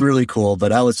sounds really cool,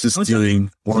 but I was just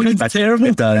doing work. That's terrible.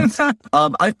 It does.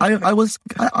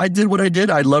 I did what I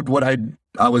did. I loved what I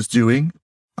was doing.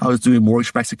 I was doing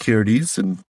mortgage-backed securities,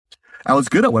 and I was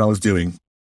good at what I was doing.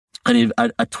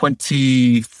 At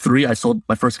 23, I sold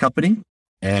my first company,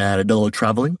 and I did a little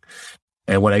traveling.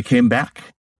 And when I came back,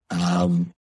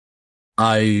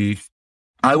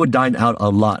 I would dine out a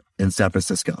lot in San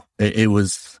Francisco. It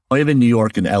was, or even New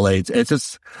York and LA. It's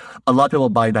just, a lot of people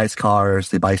buy nice cars.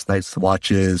 They buy nice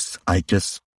watches. I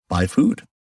just buy food.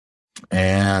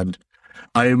 And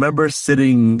I remember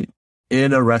sitting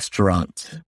in a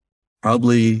restaurant,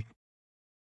 probably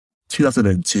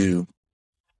 2002.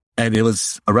 And it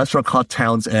was a restaurant called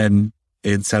Towns End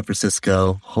in San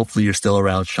Francisco. Hopefully you're still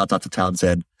around. Shout out to Towns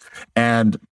End.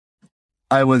 And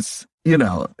I was,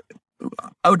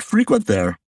 I would frequent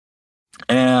there,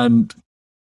 and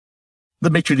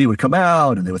the maitre d' would come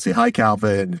out and they would say, "Hi,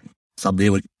 Calvin." Somebody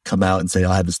would come out and say,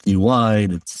 "I have this new wine.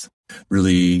 It's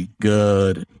really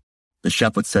good." The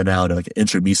chef would send out like an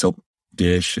intro miso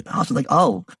dish. And I was like,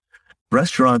 oh,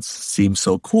 restaurants seem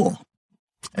so cool.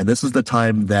 And this was the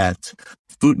time that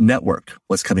Food Network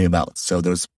was coming about. So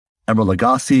there was Emeril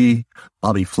Lagasse,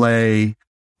 Bobby Flay,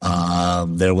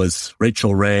 there was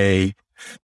Rachel Ray.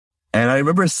 And I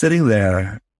remember sitting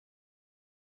there,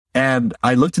 and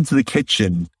I looked into the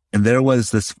kitchen, and there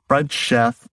was this French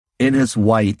chef in his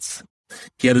whites.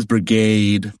 He had his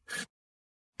brigade.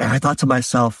 And I thought to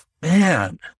myself,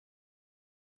 man,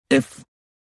 if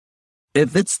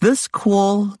it's this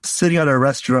cool sitting at a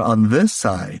restaurant on this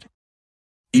side,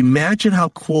 imagine how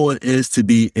cool it is to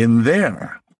be in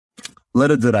there.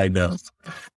 Little did I know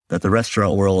that the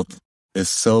restaurant world is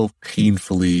so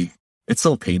painful.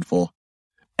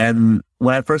 And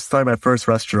when I first started my first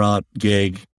restaurant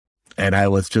gig, and I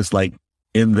was just like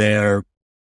in there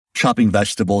chopping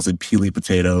vegetables and peeling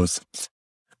potatoes,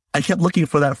 I kept looking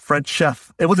for that French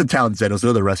chef. It wasn't Towns End, it was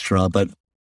another restaurant, but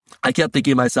I kept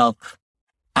thinking to myself,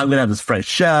 I'm going to have this French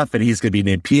chef, and he's going to be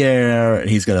named Pierre, and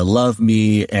he's going to love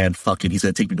me, and fucking he's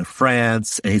going to take me to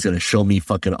France, and he's going to show me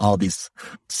fucking all these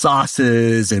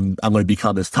sauces, and I'm going to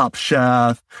become this top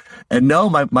chef. And no,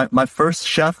 my first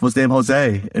chef was named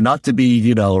Jose, and not to be,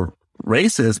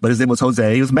 racist, but his name was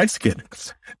Jose. He was Mexican,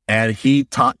 and he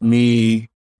taught me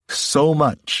so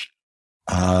much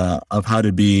of how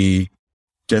to be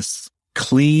just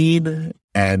clean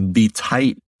and be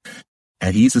tight.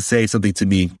 And he used to say something to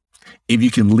me: if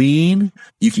you can lean,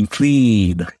 you can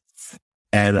clean.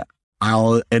 And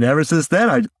ever since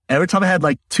then, every time I had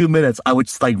like 2 minutes, I would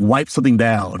just like wipe something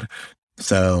down.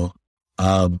 So,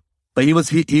 but he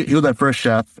was my first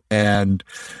chef, and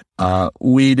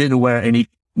we didn't wear any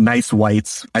nice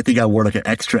whites. I think I wore like an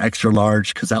extra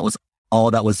large because that was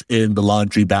all that was in the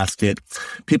laundry basket.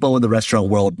 People in the restaurant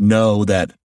world know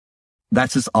that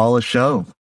that's just all a show,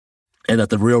 and that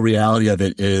the real reality of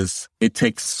it is it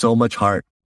takes so much heart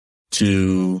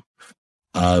to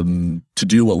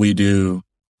do what we do,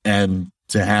 and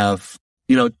to have,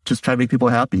 just try to make people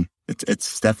happy.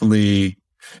 It's definitely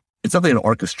an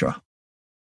orchestra.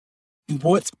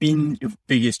 What's been your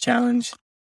biggest challenge?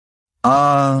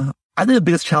 I think the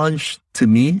biggest challenge to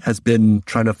me has been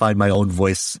trying to find my own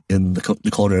voice in the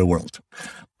culinary world.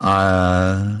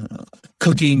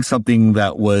 Cooking something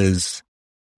that was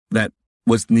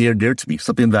near and dear to me,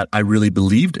 something that I really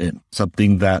believed in,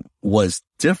 something that was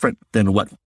different than what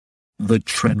the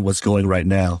trend was going right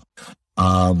now.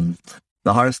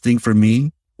 The hardest thing for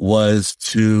me was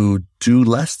to do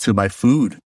less to my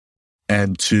food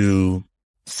and to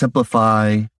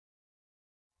simplify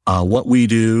what we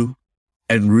do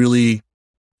and really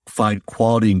find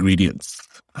quality ingredients.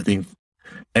 I think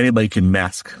anybody can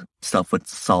mask stuff with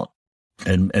salt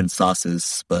and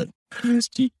sauces, but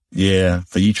yeah,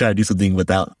 but you try to do something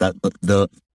without that,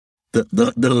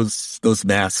 those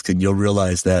masks, and you'll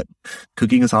realize that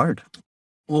cooking is hard.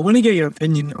 Well, I want to get your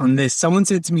opinion on this. Someone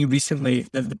said to me recently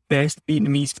that the best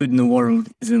Vietnamese food in the world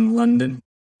is in London.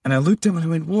 And I looked at him and I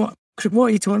went, what are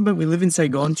you talking about? We live in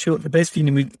Saigon. Sure, the best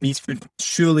Vietnamese food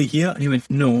surely here. And he went,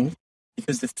 no,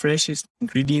 because the freshest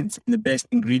ingredients and the best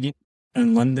ingredients are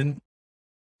in London.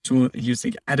 So he was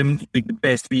like, Adam, the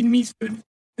best Vietnamese food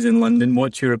is in London.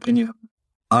 What's your opinion?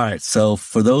 All right. So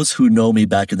for those who know me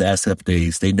back in the SF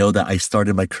days, they know that I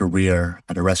started my career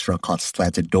at a restaurant called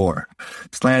Slanted Door.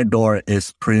 Slanted Door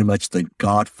is pretty much the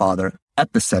godfather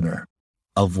epicenter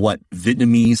of what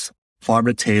Vietnamese farm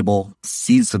to table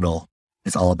seasonal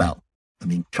is all about. I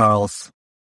mean, Charles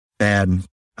Van,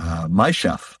 my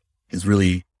chef, has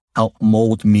really helped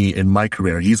mold me in my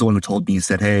career. He's the one who told me, he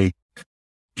said, hey,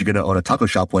 you're going to own a taco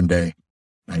shop one day.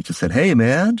 And I just said, hey,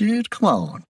 man, dude,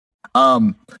 come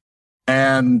on.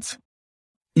 And,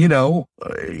 you know,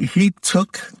 he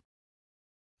took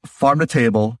farm to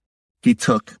table. He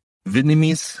took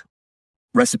Vietnamese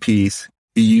recipes.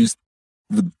 He used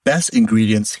the best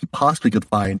ingredients he possibly could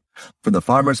find from the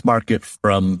farmer's market,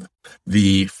 from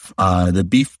the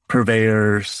beef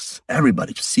purveyors,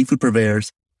 everybody, just seafood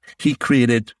purveyors. He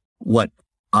created what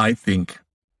I think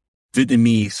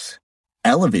Vietnamese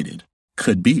elevated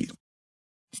could be.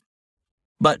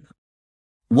 But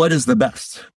what is the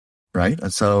best, right?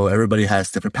 And so everybody has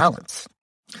different palates.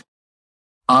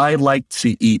 I like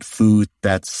to eat food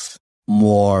that's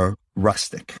more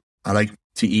rustic. I like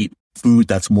to eat food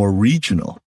that's more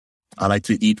regional. I like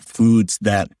to eat foods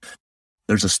that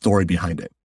there's a story behind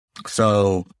it.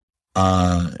 So,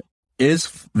 is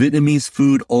Vietnamese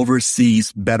food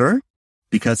overseas better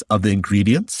because of the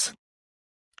ingredients?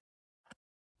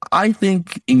 I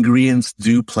think ingredients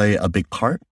do play a big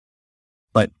part,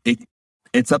 but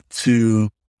it's up to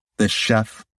the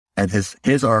chef and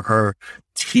his or her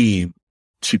team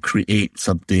to create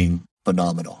something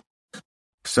phenomenal.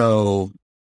 So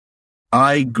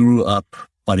I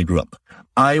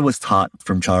was taught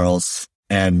from Charles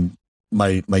and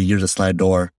my years at Slant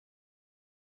Door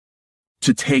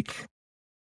to take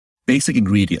basic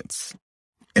ingredients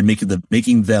and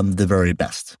making them the very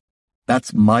best.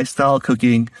 That's my style of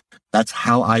cooking. That's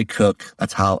how I cook.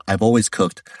 That's how I've always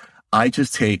cooked. I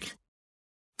just take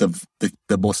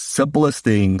the most simplest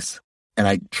things and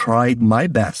I tried my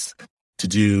best to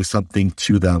do something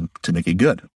to them to make it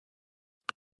good.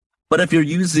 But if you're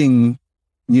using,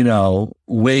 you know,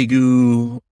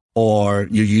 Wagyu, or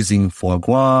you're using foie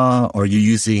gras, or you're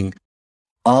using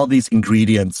all these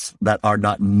ingredients that are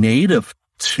not native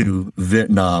to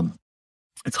Vietnam,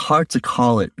 it's hard to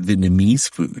call it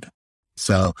Vietnamese food.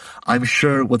 So I'm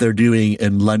sure what they're doing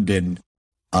in London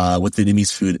with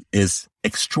Vietnamese food is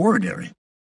extraordinary.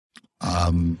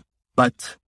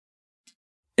 But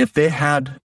if they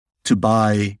had to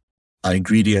buy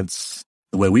ingredients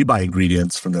the way we buy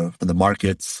ingredients from the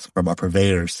markets, from our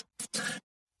purveyors,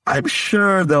 I'm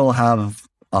sure they'll have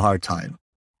a hard time.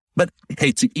 But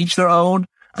hey, to each their own.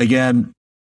 Again,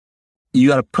 you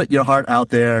got to put your heart out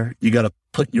there. You got to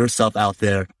put yourself out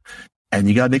there, and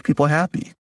you got to make people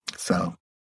happy. So,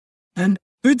 and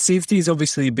food safety is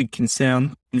obviously a big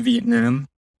concern in Vietnam,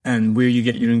 and where you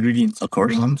get your ingredients, of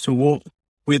course. So,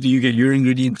 where do you get your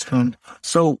ingredients from?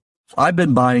 So, I've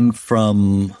been buying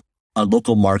from a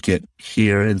local market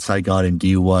here in Saigon in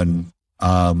D1.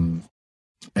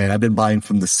 And I've been buying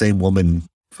from the same woman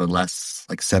for the last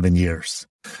 7 years.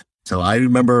 So I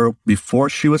remember before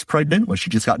she was pregnant, when she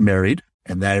just got married.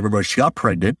 And then I remember when she got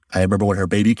pregnant. I remember when her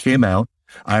baby came out.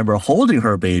 I remember holding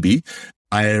her baby.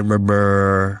 I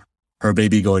remember her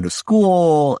baby going to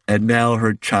school. And now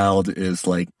her child is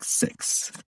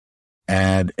 6.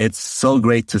 And it's so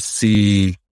great to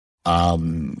see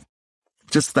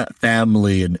just that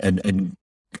family. And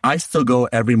I still go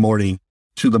every morning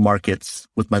to the markets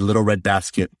with my little red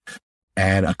basket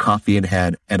and a coffee in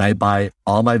hand, and I buy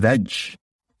all my veg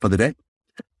for the day.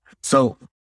 So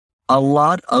a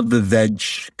lot of the veg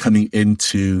coming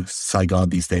into Saigon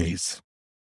these days,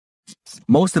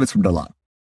 most of it's from Dalat.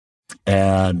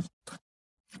 And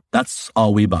that's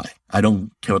all we buy. I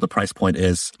don't care what the price point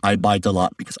is. I buy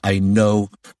Dalat because I know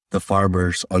the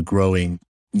farmers are growing,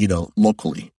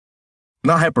 locally.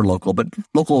 Not hyper local, but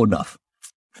local enough.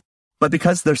 But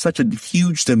because there's such a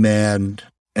huge demand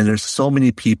and there's so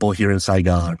many people here in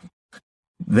Saigon,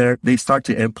 they start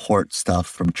to import stuff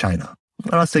from China.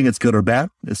 I'm not saying it's good or bad.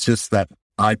 It's just that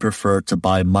I prefer to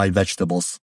buy my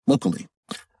vegetables locally.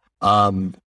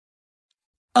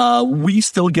 We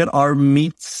still get our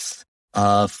meats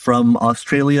from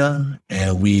Australia,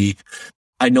 and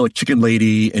I know a chicken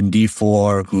lady in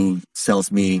D4 who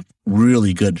sells me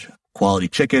really good quality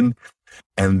chicken.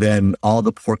 And then all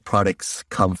the pork products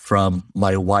come from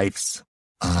my wife's,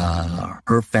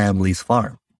 her family's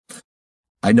farm.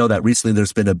 I know that recently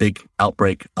there's been a big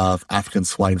outbreak of African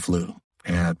swine flu.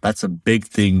 And that's a big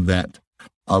thing that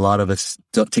a lot of us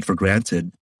don't take for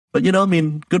granted. But,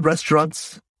 good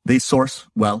restaurants, they source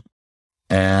well.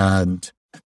 And,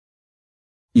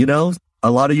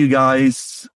 a lot of you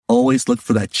guys always look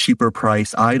for that cheaper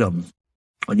price item.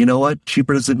 But you know what?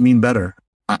 Cheaper doesn't mean better.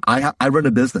 I run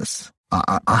a business.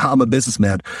 I'm a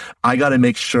businessman. I got to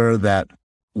make sure that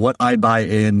what I buy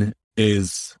in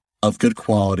is of good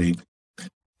quality,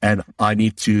 and I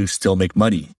need to still make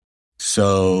money.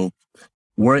 So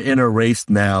we're in a race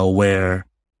now where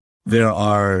there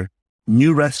are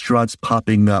new restaurants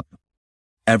popping up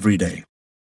every day.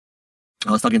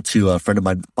 I was talking to a friend of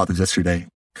mine about this yesterday.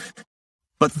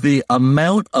 But the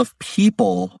amount of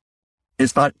people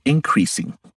is not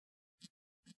increasing.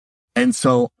 And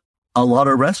so a lot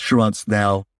of restaurants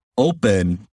now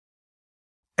open,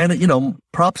 and,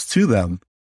 props to them,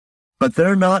 but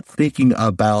they're not thinking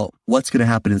about what's going to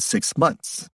happen in 6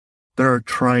 months. They're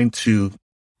trying to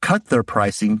cut their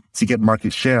pricing to get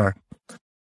market share.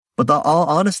 But the all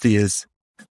honesty is,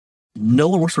 no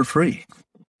one works for free.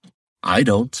 I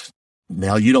don't.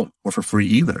 Now you don't work for free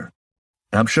either.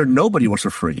 And I'm sure nobody works for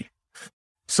free.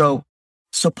 So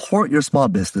support your small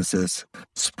businesses.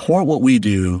 Support what we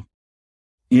do.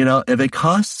 If it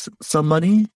costs some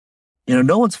money,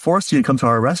 no one's forced you to come to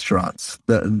our restaurants.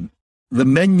 The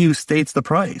menu states the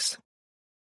price.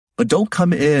 But don't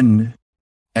come in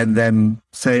and then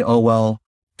say, oh, well,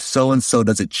 so-and-so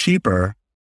does it cheaper.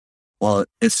 Well,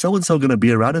 is so-and-so going to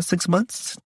be around in 6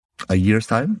 months? A year's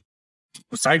time?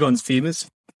 Well, Saigon's famous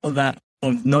for that,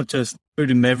 of not just food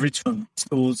and beverage from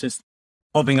schools just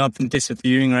popping up and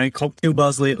disappearing, right? Cocktail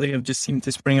bars lately have just seemed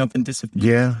to spring up and disappear.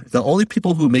 Yeah. The only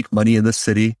people who make money in this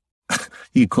city,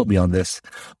 you can quote me on this,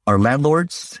 are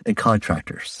landlords and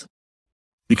contractors.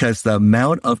 Because the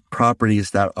amount of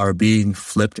properties that are being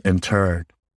flipped and turned,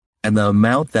 and the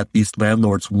amount that these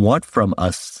landlords want from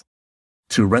us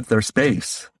to rent their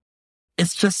space,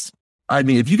 it's just,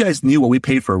 if you guys knew what we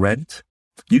paid for rent,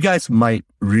 you guys might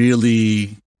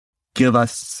really give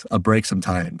us a break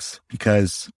sometimes,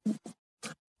 because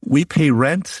we pay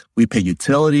rent, we pay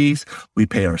utilities, we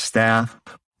pay our staff,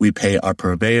 we pay our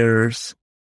purveyors.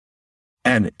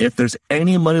 And if there's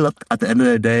any money left at the end of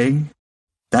the day,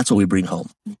 that's what we bring home.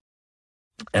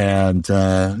 And,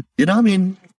 I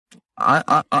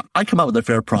come out with a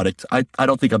fair product. I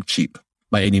don't think I'm cheap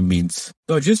by any means.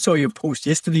 So I just saw your post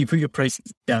yesterday. You put your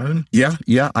prices down. Yeah.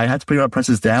 I had to put our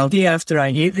prices down. The day after I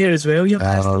ate there as well. You're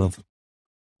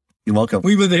welcome.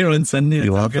 We were there on Sunday.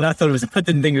 You're welcome. And I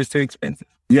didn't think it was too expensive.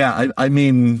 Yeah,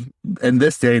 in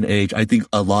this day and age, I think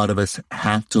a lot of us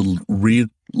have to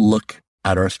re-look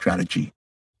at our strategy.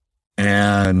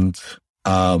 And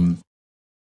I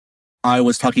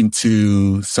was talking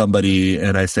to somebody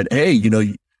and I said, hey,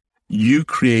 you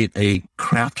create a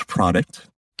craft product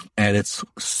and it's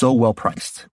so well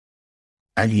priced.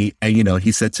 And he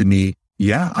said to me,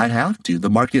 yeah, I have to. The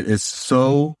market is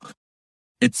so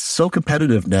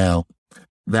competitive now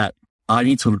that I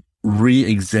need to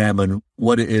re-examine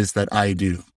what it is that I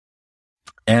do.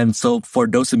 And so for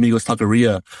Dos Amigos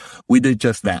Taqueria, we did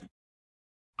just that.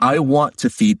 I want to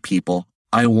feed people.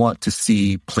 I want to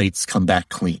see plates come back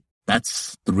clean.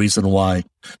 That's the reason why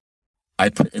I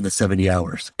put in the 70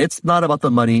 hours. It's not about the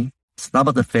money. It's not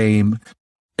about the fame.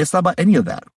 It's not about any of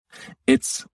that.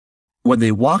 It's when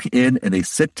they walk in and they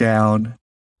sit down,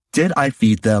 did I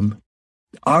feed them?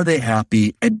 Are they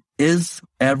happy? And is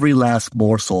every last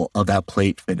morsel of that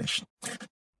plate finished?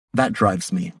 That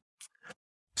drives me.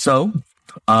 So,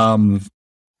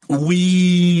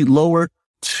 we lowered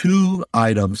 2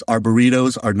 items. Our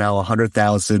burritos are now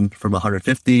 100,000 from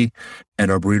 150,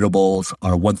 and our burrito bowls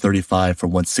are 135 from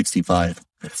 165.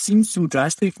 It seems so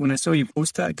drastic when I saw you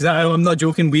post that, because I'm not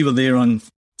joking. We were there on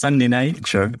Sunday night.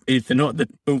 Sure. Paid not the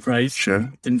full price.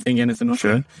 Sure. Didn't think anything of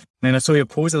sure. it. And then I saw your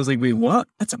post. I was like, wait, what?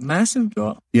 That's a massive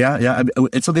drop. Yeah.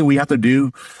 It's something we have to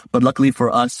do. But luckily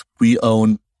for us, we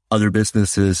own other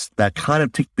businesses that kind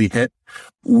of take the hit.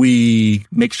 We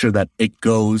make sure that it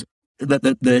goes, that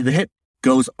the hit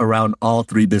goes around all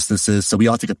 3 businesses. So we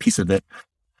all take a piece of it.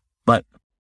 But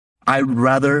I'd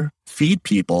rather feed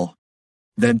people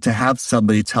than to have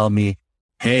somebody tell me,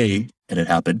 hey, and it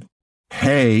happened,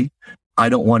 hey, I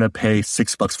don't want to pay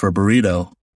 $6 for a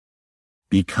burrito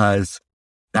because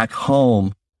back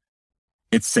home,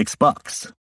 it's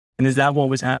 $6. And is that what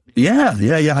was happening? Yeah.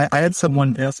 I had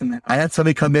One person. I had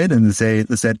somebody come in and they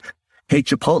said, hey,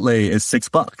 Chipotle is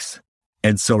 $6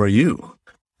 and so are you.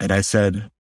 And I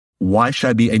said, why should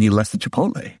I be any less than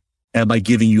Chipotle? Am I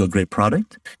giving you a great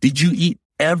product? Did you eat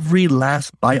every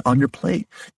last bite on your plate?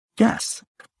 Yes,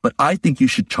 but I think you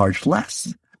should charge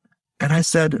less. And I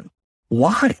said,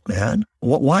 why, man?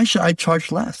 Why should I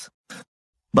charge less?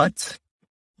 But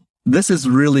this is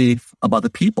really about the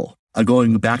people.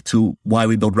 Going back to why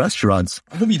we build restaurants.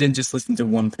 I hope you didn't just listen to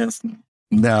one person.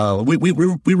 No, we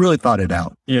really thought it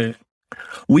out. Yeah.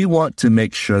 We want to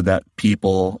make sure that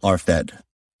people are fed.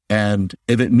 And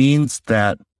if it means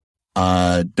that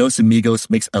Dos Amigos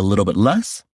makes a little bit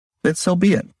less, then so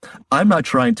be it. I'm not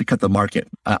trying to cut the market.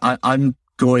 I'm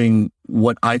going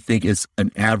what I think is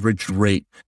an average rate.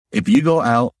 If you go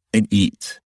out and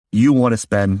eat, you want to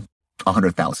spend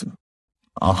 100,000.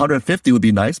 150 would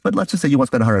be nice, but let's just say you want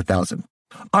to spend 100,000.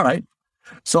 All right.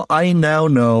 So I now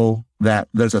know that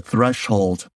there's a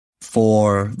threshold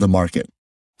for the market.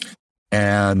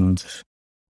 And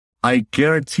I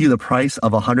guarantee the price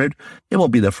of 100, it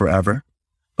won't be there forever.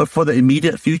 But for the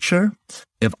immediate future,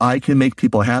 if I can make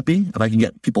people happy, if I can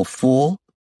get people full,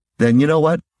 then you know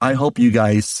what? I hope you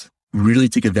guys really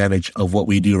take advantage of what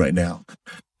we do right now.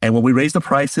 And when we raise the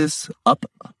prices up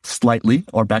slightly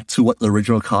or back to what the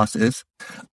original cost is,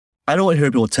 I don't want to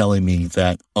hear people telling me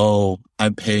that, oh,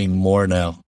 I'm paying more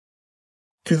now.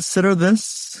 Consider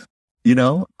this,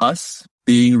 us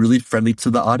being really friendly to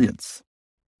the audience,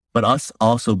 but us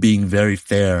also being very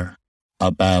fair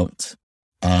about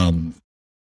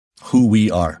who we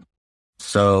are.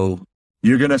 So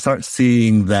you're going to start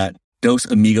seeing that Dos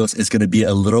Amigos is going to be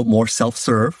a little more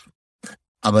self-serve.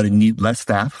 I'm going to need less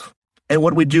staff. And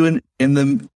what we do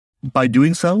by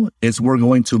doing so is we're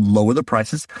going to lower the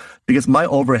prices because my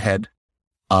overhead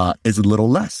is a little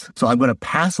less. So I'm going to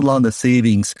pass along the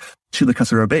savings to the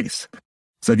customer base.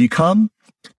 So if you come,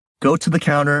 go to the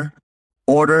counter,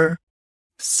 order,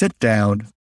 sit down,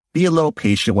 be a little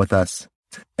patient with us,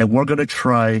 and we're going to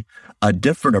try a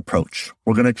different approach.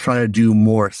 We're going to try to do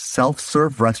more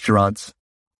self-serve restaurants,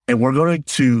 and we're going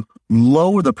to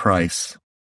lower the price,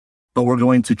 but we're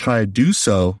going to try to do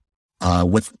so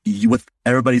with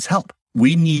everybody's help.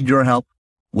 We need your help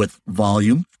with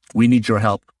volume. We need your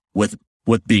help with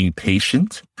being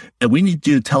patient, and we need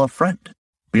you to tell a friend,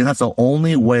 because that's the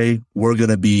only way we're going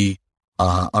to be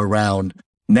around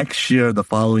next year, the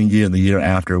following year, and the year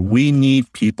after. We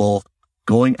need people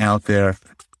going out there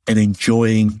and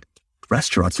enjoying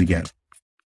restaurants again.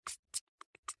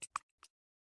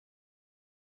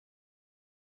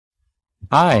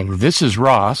 Hi, this is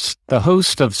Ross, the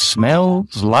host of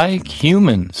Smells Like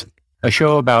Humans, a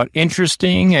show about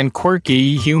interesting and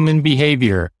quirky human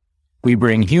behavior. We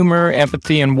bring humor,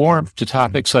 empathy, and warmth to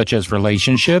topics such as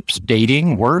relationships,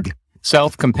 dating, work,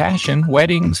 self-compassion,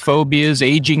 weddings, phobias,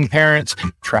 aging parents,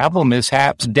 travel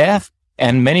mishaps, death,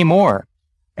 and many more.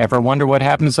 Ever wonder what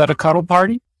happens at a cuddle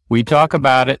party? We talk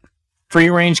about it.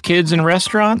 Free-range kids in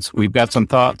restaurants? We've got some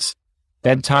thoughts.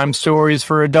 Bedtime stories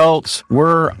for adults?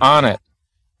 We're on it.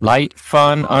 Light,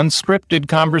 fun, unscripted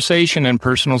conversation and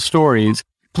personal stories.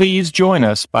 Please join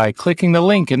us by clicking the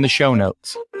link in the show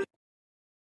notes.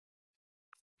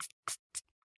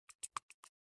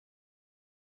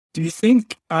 Do you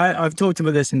think, I've talked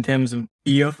about this in terms of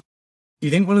beer. Do you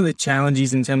think one of the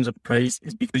challenges in terms of price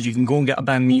is because you can go and get a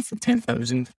banh mi for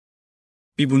 10,000?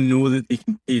 People know that they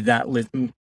can pay that little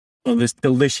for this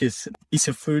delicious piece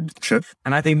of food. Sure.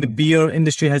 And I think the beer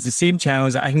industry has the same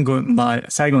challenge that I can go out and buy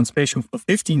a Saigon Special for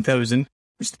 15,000,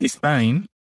 which is fine,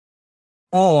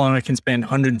 or I can spend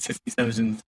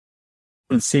 150,000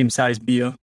 for the same size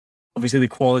beer. Obviously, the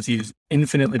quality is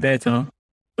infinitely better,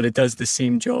 but it does the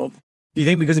same job. Do you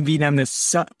think because in Vietnam there's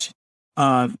such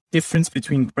a difference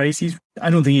between prices? I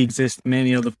don't think it exists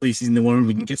many other places in the world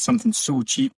we can get something so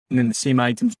cheap and then the same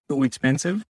items so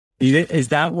expensive. Is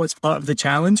that what's part of the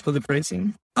challenge for the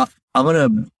pricing? I'm going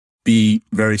to be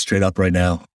very straight up right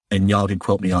now, and y'all can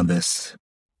quote me on this.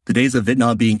 The days of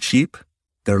Vietnam being cheap,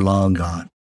 they're long gone.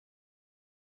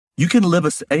 You can live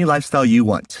any lifestyle you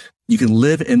want. You can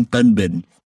live in Tân Bình.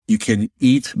 You can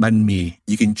eat banh mi.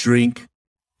 You can drink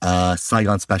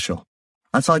Saigon Special.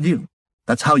 That's on you.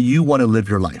 That's how you want to live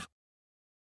your life.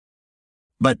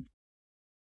 But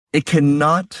it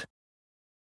cannot,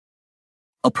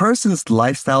 a person's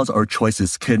lifestyles or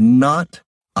choices cannot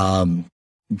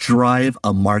drive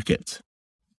a market.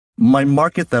 My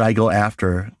market that I go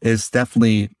after is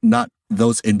definitely not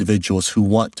those individuals who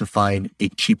want to find a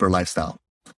cheaper lifestyle.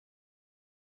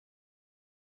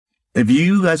 If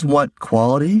you guys want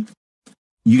quality,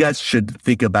 you guys should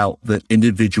think about the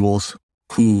individuals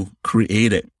who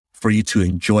create it for you to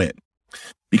enjoy it.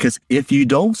 Because if you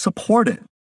don't support it,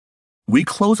 we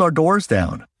close our doors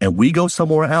down and we go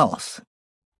somewhere else.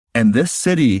 And this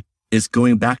city is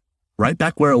going back, right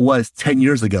back where it was 10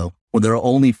 years ago, when there were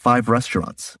only 5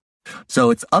 restaurants. So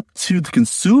it's up to the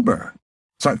consumer.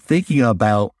 Start thinking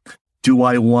about, do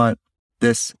I want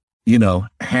this,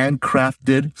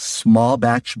 handcrafted small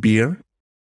batch beer,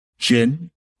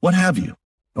 gin, what have you,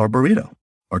 or burrito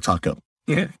or taco?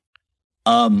 Yeah.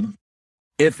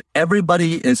 If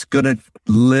everybody is going to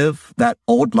live that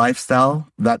old lifestyle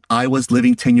that I was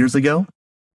living 10 years ago,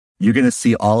 you're going to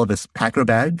see all of us pack our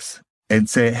bags and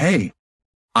say, hey,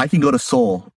 I can go to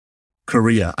Seoul,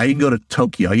 Korea. I can go to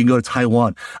Tokyo. I can go to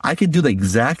Taiwan. I can do the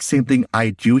exact same thing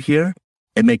I do here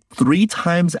and make 3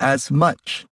 times as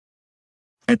much.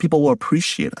 And people will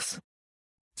appreciate us.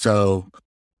 So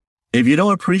if you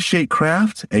don't appreciate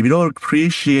craft, if you don't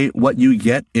appreciate what you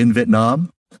get in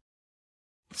Vietnam,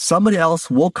 somebody else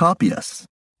will copy us,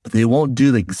 but they won't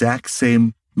do the exact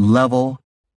same level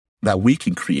that we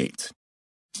can create.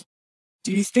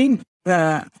 Do you think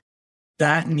that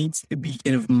needs to be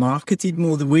kind of marketed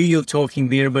more? The way you're talking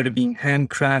there about it being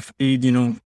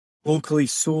handcrafted, locally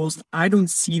sourced. I don't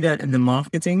see that in the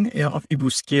marketing. Are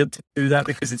people scared to do that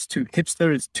because it's too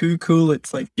hipster? It's too cool.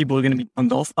 It's like people are going to be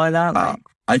turned off by that.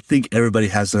 I think everybody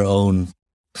has their own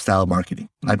style of marketing.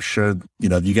 I'm sure,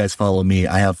 if you guys follow me,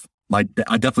 I have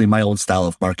definitely my own style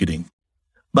of marketing,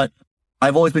 but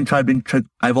I've always been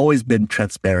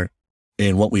transparent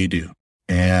in what we do.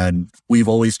 And we've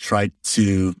always tried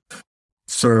to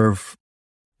serve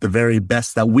the very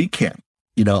best that we can,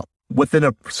 within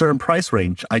a certain price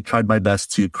range. I tried my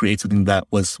best to create something that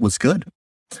was good.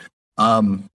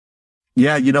 You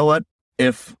know what?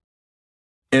 If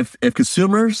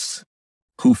consumers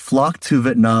who flock to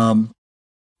Vietnam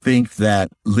think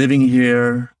that living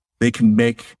here, they can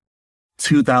make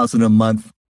 $2,000 a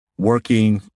month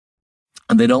working,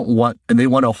 and they want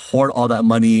to hoard all that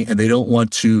money, and they don't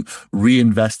want to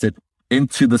reinvest it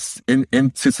into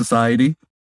society,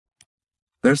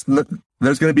 there's going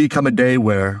to become a day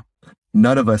where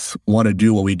none of us want to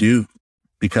do what we do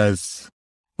because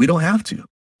we don't have to.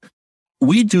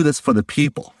 We do this for the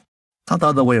people, not the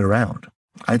other way around.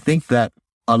 I think that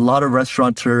a lot of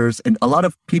restaurateurs and a lot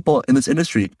of people in this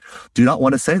industry do not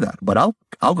want to say that, but I'll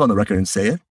go on the record and say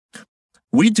it.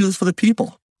 We do this for the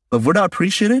people. If we're not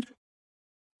appreciated,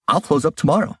 I'll close up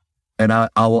tomorrow, and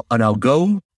I'll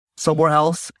go somewhere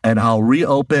else, and I'll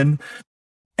reopen,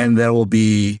 and there will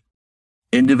be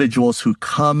individuals who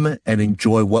come and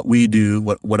enjoy what we do,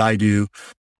 what I do,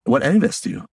 what any of us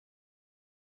do.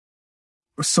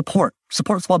 Support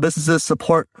small businesses,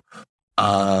 support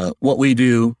what we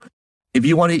do. If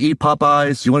you want to eat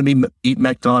Popeyes, you want to eat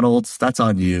McDonald's, that's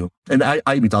on you. And I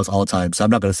eat McDonald's all the time, so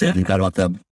I'm not going to say anything bad about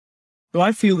them. So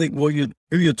I feel like who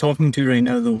you're talking to right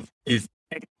now, though, is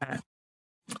expat.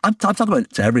 I'm talking about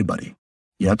it to everybody.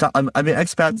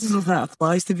 Expats. So that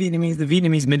applies to Vietnamese. The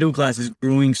Vietnamese middle class is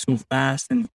growing so fast,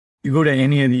 and you go to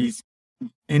any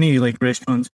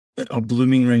restaurants that are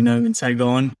blooming right now in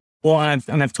Saigon.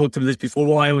 I've talked about this before.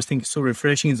 What I always think is so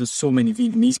refreshing is there's so many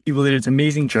Vietnamese people there. It's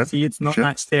amazing to see. It's not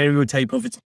that stereotype of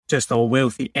it's just all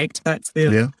wealthy expats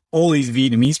there. Yeah. All these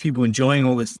Vietnamese people enjoying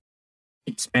all this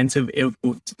expensive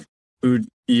airport food,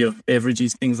 beer,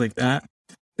 beverages, things like that.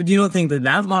 But do you not think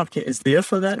that market is there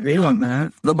for that? They want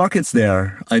that. The market's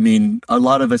there. I mean, a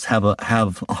lot of us have a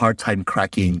hard time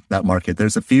cracking that market.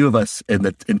 There's a few of us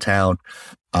in town.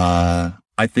 I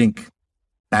think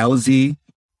Bowsy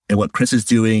and what Chris is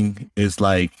doing is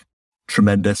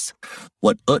tremendous.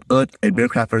 What Ut and Beer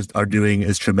Crafters are doing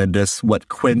is tremendous. What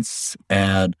Quince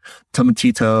and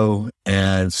Tomatito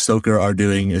and Stoker are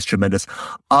doing is tremendous.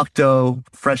 Octo,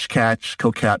 Fresh Catch,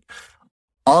 Cocat,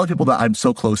 all the people that I'm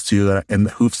so close to and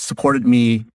who've supported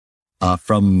me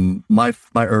from my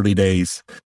early days,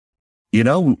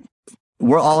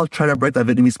 we're all trying to break that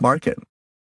Vietnamese market.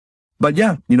 But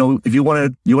yeah, if you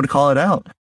want to call it out,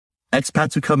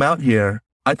 expats who come out here,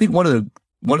 I think one of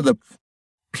the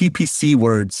PPC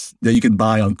words that you can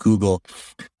buy on Google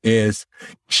is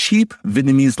cheap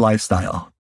Vietnamese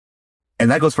lifestyle,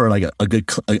 and that goes for a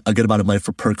good amount of money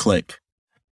per click.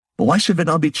 But why should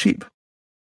Vietnam be cheap?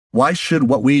 Why should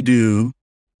what we do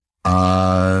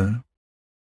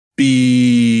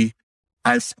be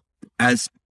as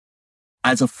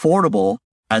affordable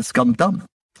as Cam Tam?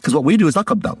 Because what we do is not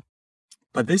Cam Tam.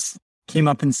 But this came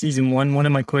up in season 1. One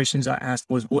of my questions I asked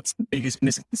was, what's the biggest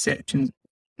misconception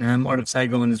out of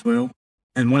Saigon as well?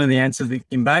 And one of the answers that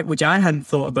came back, which I hadn't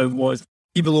thought about, was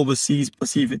people overseas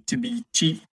perceive it to be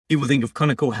cheap. People think of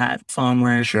Conoco Hat,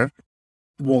 farmland,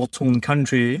 war-torn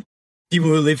country. People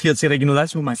who live here say,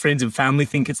 that's what my friends and family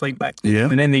think it's like back then. Yeah.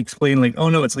 And then they explain, oh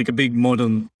no, it's like a big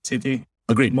modern city.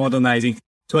 Agreed. Modernizing.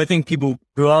 So I think people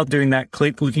who are doing that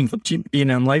click looking for cheap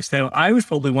Vietnam lifestyle, I was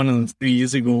probably one of them 3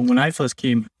 years ago when I first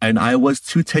came. And I was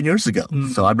 10 years ago.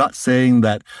 So I'm not saying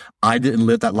that I didn't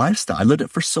live that lifestyle. I lived it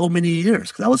for so many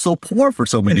years because I was so poor for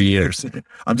so many years.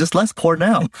 I'm just less poor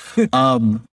now.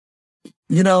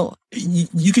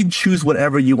 You can choose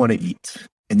whatever you want to eat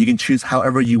and you can choose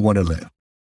however you want to live.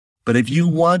 But if you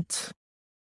want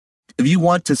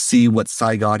to see what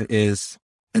Saigon is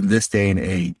in this day and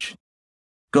age,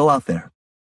 go out there.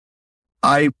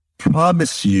 I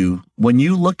promise you, when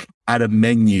you look at a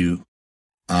menu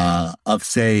of,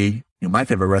 say, my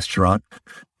favorite restaurant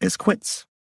is Quince.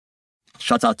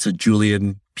 Shouts out to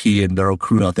Julian P. and their whole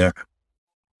crew out there.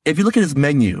 If you look at his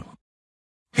menu,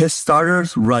 his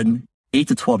starters run $8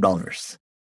 to $12.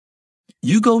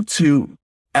 You go to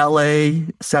LA,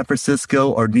 San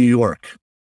Francisco, or New York,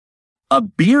 A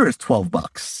beer is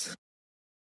 $12.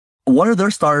 One of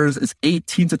their starters is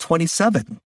 $18 to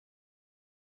 $27.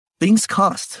 Things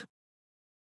cost.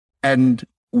 And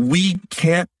we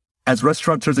can't, as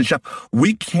restaurateurs and chefs,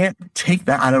 we can't take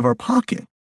that out of our pocket.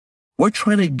 We're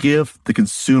trying to give the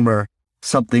consumer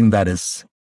something that is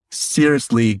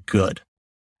seriously good.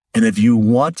 And if you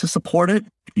want to support it,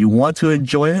 if you want to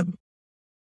enjoy it,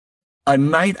 a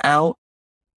night out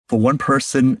for one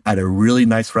person at a really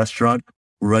nice restaurant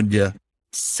will run you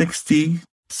 $60,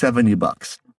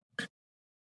 $70.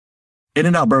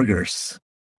 In-N-Out Burgers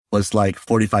was like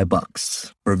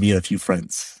 $45 for me and a few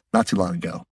friends not too long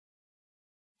ago.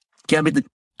 Can't be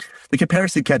the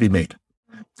comparison can't be made.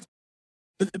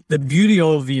 The beauty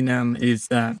of Vietnam is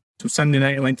that so Sunday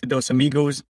night I went to Dos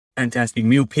Amigos, fantastic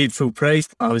meal, paid full price.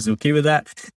 I was okay with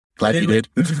that. Glad you did.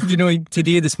 You know,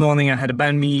 today, this morning, I had a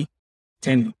banh mi,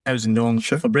 10,000 dong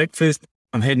for breakfast.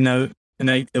 I'm heading out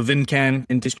tonight to Vinh Can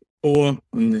in District 4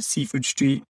 on the seafood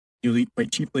street. You'll eat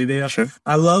quite cheaply there. Sure.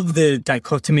 I love the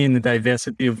dichotomy and the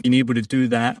diversity of being able to do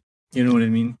that. You know what I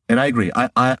mean? And I agree.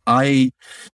 I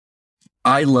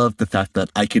love the fact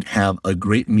that I could have a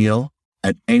great meal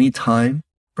at any time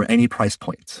for any price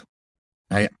point.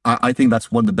 I think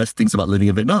that's one of the best things about living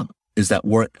in Vietnam is that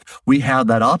we have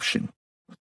that option.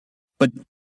 But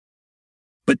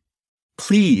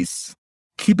please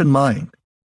keep in mind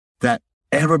that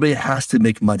everybody has to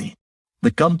make money.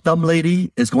 The Gum Thumb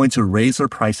lady is going to raise her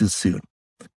prices soon.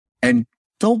 And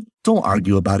don't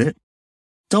argue about it.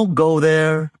 Don't go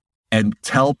there and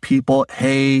tell people,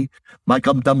 hey, my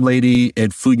Gum Thumb lady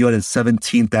in Phu Nhuận is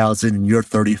 17,000 and you're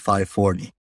 35.40.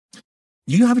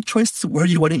 You have a choice to where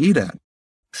you want to eat at.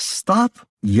 Stop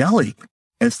yelling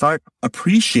and start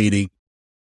appreciating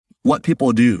what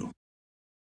people do.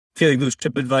 I feel like those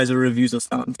TripAdvisor reviews are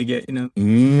starting to get, you know.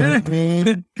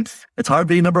 It's hard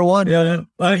being number one. Yeah.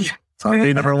 It's hard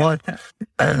being number one.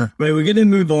 Right, we're going to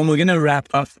move on. We're going to wrap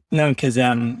up now because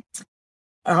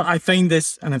I find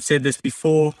this, and I've said this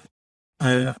before,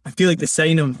 I feel like the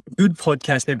sign of a good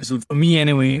podcast episode, for me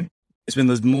anyway, is when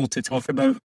there's more to talk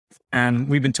about. And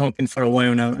we've been talking for a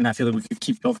while now, and I feel like we could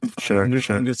keep talking for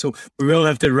longer. So we will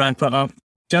have to wrap it up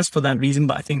just for that reason,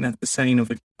 but I think that's the sign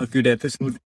of a good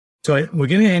episode. So we're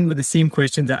going to end with the same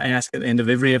question that I ask at the end of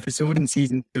every episode in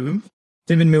season 2.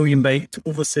 7 million bikes,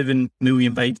 over 7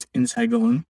 million bikes in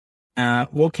Saigon.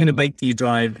 What kind of bike do you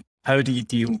drive? How do you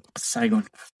deal with Saigon?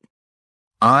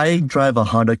 I drive a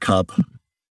Honda Cub.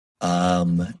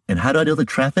 And how do I deal with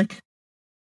traffic?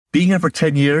 Being here for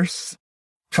 10 years,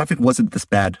 traffic wasn't this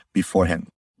bad beforehand.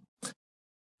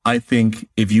 I think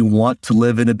if you want to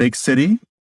live in a big city,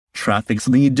 traffic's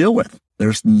something you deal with.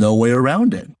 There's no way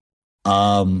around it.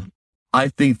 I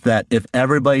think that if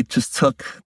everybody just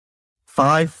took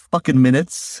 5 fucking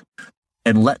minutes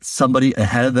and let somebody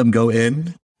ahead of them go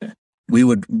in, we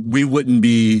wouldn't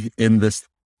be in this,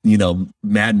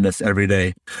 madness every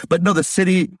day. But no, the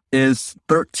city is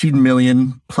 13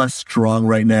 million plus strong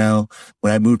right now.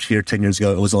 When I moved here 10 years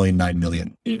ago, it was only 9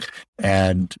 million.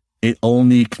 And it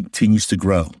only continues to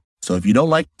grow. So if you don't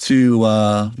like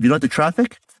the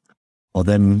traffic, well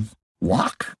then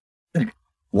walk.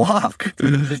 Walk.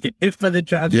 If for the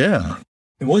traffic. Yeah.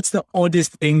 What's the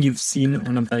oddest thing you've seen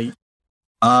on a bike?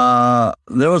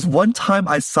 There was one time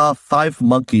I saw 5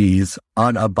 monkeys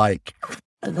on a bike.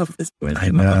 I love this question. I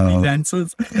know.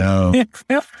 Answers. No.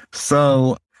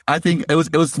 So I think it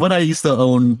was when I used to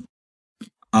own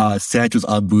Sanchez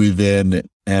on Bui Vinh,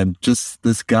 and just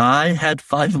this guy had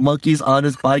 5 monkeys on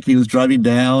his bike. He was driving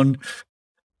down,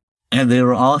 and they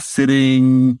were all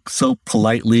sitting so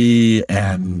politely,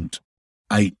 and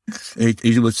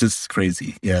it was just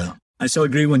crazy. Yeah. I saw a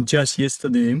great one just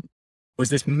yesterday.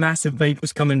 Was this massive bike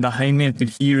was coming behind me. I could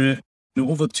hear it. And it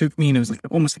overtook me, and it was like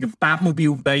almost like a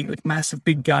Batmobile bike, like massive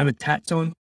big guy with tats on.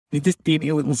 And he just did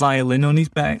a little violin on his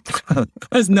back. I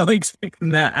was not expecting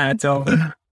that at all.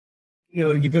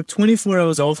 You've got 24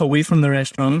 hours off away from the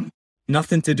restaurant,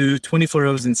 nothing to do, 24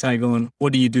 hours in Saigon.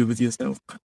 What do you do with yourself?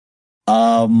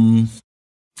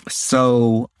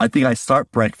 So I think I start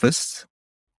breakfast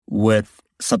with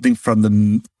something from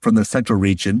the central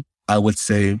region. I would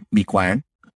say mi quang.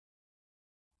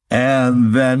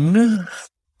 And then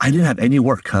I didn't have any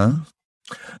work,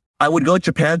 I would go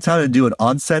to Japantown and do an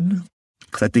onsen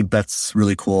because I think that's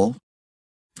really cool.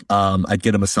 I'd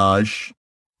get a massage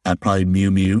at probably Miu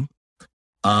Miu.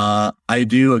 I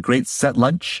do a great set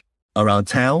lunch around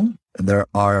town, and there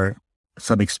are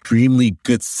some extremely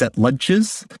good set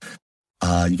lunches.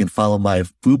 You can follow my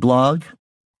food blog,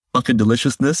 Fucking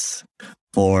Deliciousness,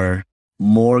 for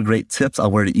more great tips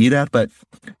on where to eat at. But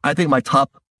I think my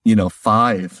top,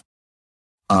 5,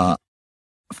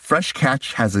 Fresh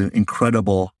Catch has an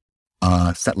incredible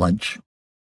set lunch,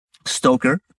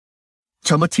 Stoker,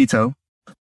 Tomatito,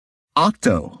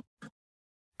 Octo.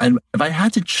 And if I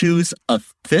had to choose a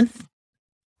fifth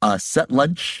set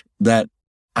lunch that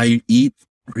I eat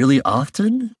really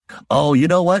often, oh, you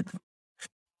know what?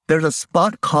 There's a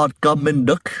spot called Gum Minh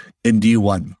Duc in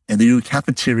D1, and they do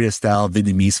cafeteria-style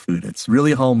Vietnamese food. It's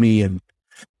really homey, and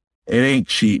it ain't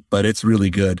cheap, but it's really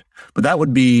good. But that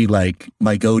would be like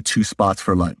my go-to spots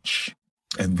for lunch.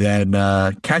 And then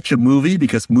catch a movie,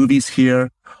 because movies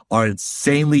here are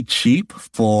insanely cheap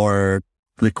for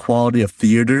the quality of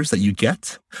theaters that you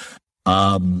get.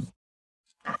 I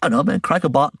don't know, man. Crack a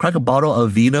bottle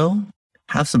of vino,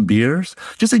 have some beers,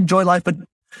 just enjoy life, but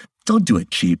don't do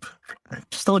it cheap.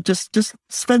 Just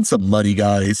spend some money,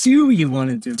 guys. Do what you want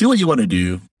to do. Do what you want to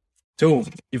do. So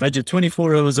you've had your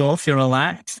 24 hours off. You're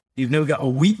relaxed. You've now got a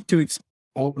week to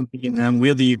explore Vietnam.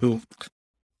 Where do you go?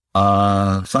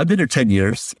 So I've been here 10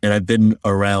 years, and I've been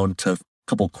around to a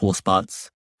couple cool spots.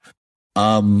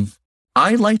 I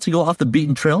like to go off the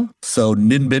beaten trail. So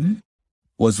Ninh Binh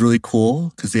was really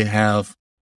cool because they have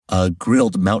a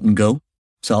grilled mountain goat.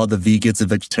 So all the vegans and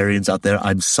vegetarians out there,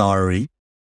 I'm sorry.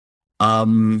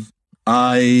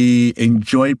 I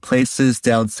enjoy places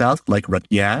down south like Rạch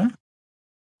Giá,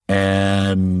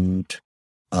 and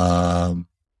Con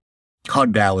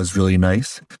Dao is really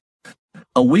nice.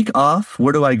 A week off,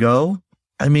 where do I go?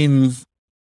 I mean,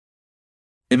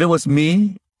 if it was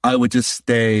me, I would just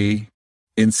stay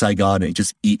in Saigon and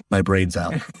just eat my brains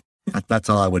out. That's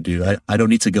all I would do. I don't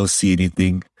need to go see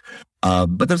anything.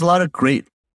 But there's a lot of great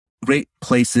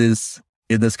places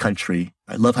in this country.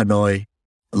 I love Hanoi.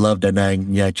 I love Da Nang,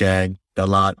 Nha Trang, Da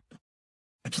Lat.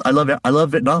 I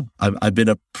love Vietnam. I've been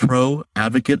a pro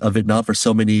advocate of Vietnam for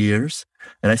so many years,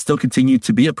 and I still continue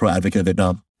to be a pro advocate of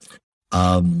Vietnam.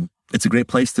 It's a great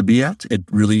place to be at. It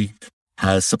really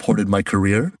has supported my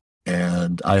career,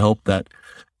 and I hope that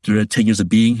during the 10 years of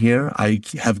being here, I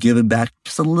have given back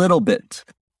just a little bit,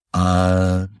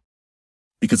 because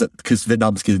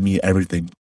Vietnam's given me everything.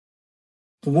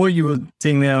 What you were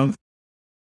saying there,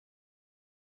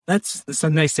 that's a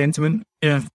nice sentiment.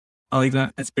 Yeah, I like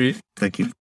that. That's great. Thank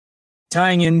you.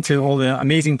 Tying into all the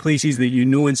amazing places that you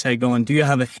know in Saigon, do you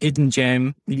have a hidden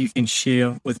gem that you can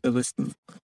share with the listeners?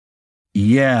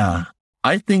 Yeah,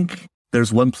 I think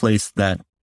there's one place that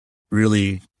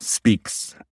really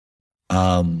speaks.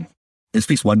 It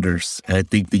speaks wonders, and I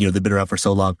think they've been around for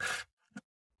so long.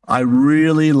 I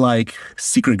really like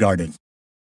Secret Garden.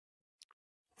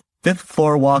 5th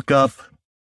floor walk up.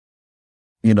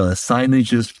 The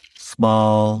signage is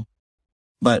small,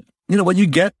 but when you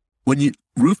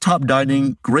rooftop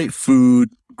dining, great food,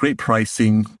 great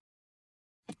pricing,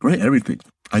 great everything.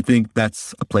 I think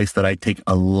that's a place that I take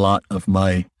a lot of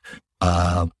my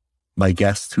my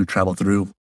guests who travel through.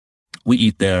 We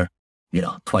eat there,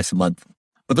 twice a month,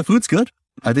 but the food's good.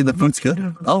 I think the food's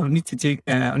good. Oh, I need to take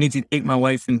my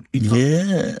wife and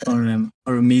yeah, our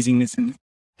amazingness, and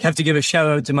have to give a shout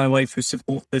out to my wife who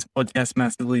supports this podcast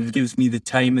massively and gives me the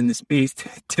time and the space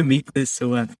to make this.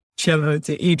 So shout out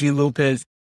to Adrian Lopez.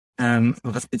 I'll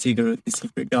have to take her at the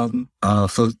Secret Garden.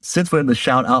 So since we're in the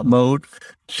shout out mode,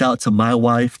 shout out to my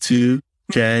wife too,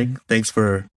 Jang. Thanks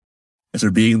for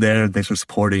being there, and thanks for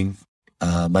supporting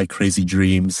my crazy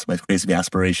dreams, my crazy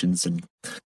aspirations, and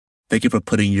thank you for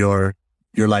putting your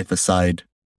life aside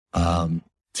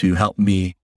to help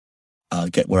me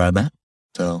get where I'm at.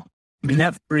 So. I mean,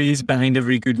 that phrase, behind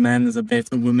every good man there's a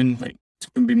better woman, like, it's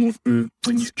going to be more true.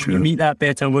 When you meet that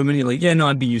better woman, you're like, yeah, no,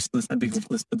 I'd be useless. I'd be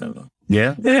hopeless without her.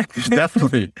 Yeah,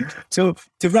 definitely. So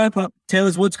to wrap up, tell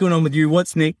us what's going on with you.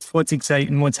 What's next? What's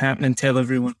exciting? What's happening? Tell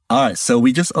everyone. All right. So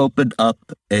we just opened up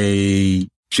a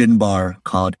gin bar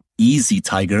called Easy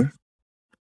Tiger.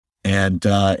 And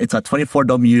it's at 24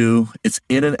 Dom U. It's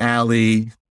in an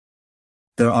alley.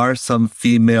 There are some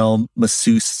female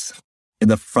masseuses in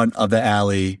the front of the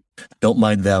alley. Don't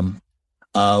mind them.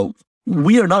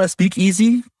 We are not a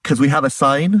speakeasy because we have a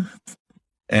sign.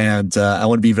 And I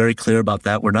want to be very clear about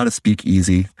that. We're not a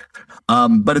speakeasy.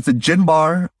 But it's a gin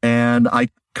bar. And I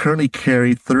currently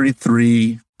carry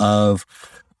 33 of,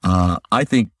 I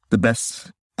think, the best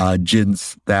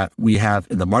gins that we have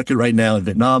in the market right now in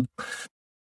Vietnam.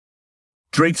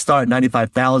 Drinks start at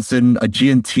 95,000. A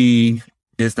G&T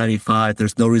is 95.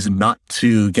 There's no reason not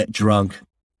to get drunk.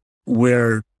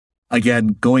 We're,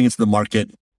 again, going into the market,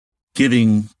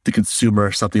 giving the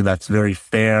consumer something that's very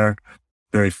fair,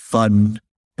 very fun,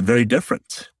 and very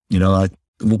different.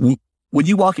 When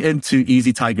you walk into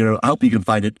Easy Tiger, I hope you can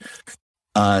find it.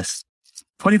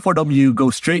 24 W, go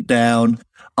straight down.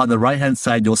 On the right-hand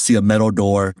side, you'll see a metal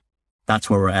door. That's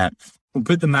where we're at. We'll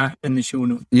put the map in the show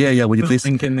notes. Yeah. Would you Put please? the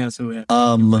link in there so we can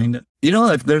find it.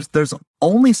 If there's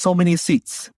only so many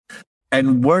seats,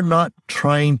 and we're not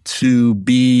trying to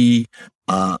be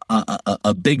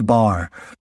a big bar.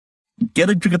 Get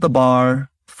a drink at the bar,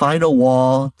 find a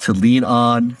wall to lean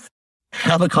on,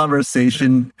 have a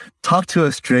conversation, talk to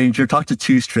a stranger, talk to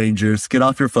two strangers, get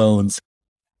off your phones,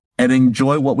 and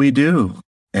enjoy what we do.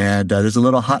 And there's a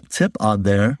little hot tip on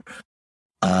there.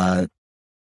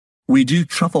 We do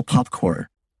truffle popcorn.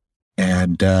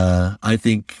 And I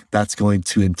think that's going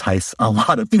to entice a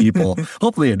lot of people.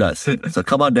 Hopefully it does. So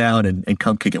come on down and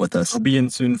come kick it with us. I'll be in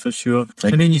soon for sure.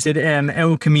 And then you said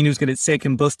El Camino's got its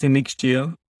second birthday next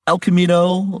year. El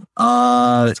Camino,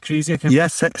 It's crazy.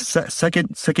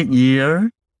 second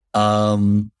year.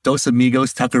 Dos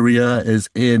Amigos Taqueria is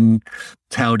in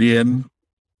Taodian.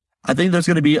 I think there's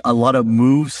going to be a lot of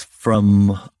moves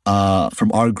from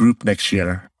our group next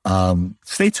year.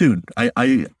 Stay tuned.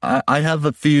 I have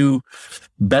a few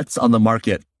bets on the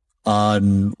market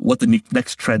on what the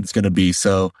next trend is going to be.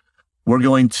 So we're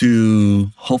going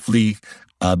to hopefully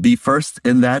be first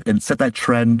in that and set that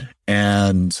trend.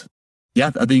 And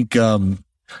yeah, I think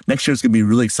next year is going to be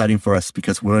really exciting for us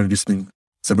because we're going to do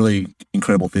some really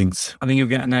incredible things. I think you'll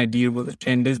get an idea what the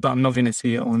trend is, but I'm not going to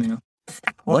say it on here.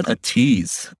 What a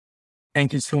tease.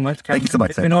 Thank you so much, Thank you so much.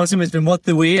 It's been awesome. It's been worth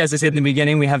the wait. As I said in the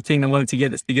beginning, we have taken a while to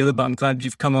get this together, but I'm glad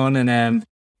you've come on and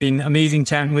been amazing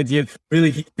chatting with you.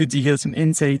 Really good to hear some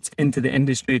insights into the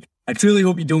industry. I truly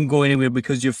hope you don't go anywhere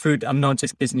because your food, I'm not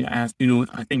just kissing your ass.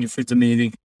 I think your food's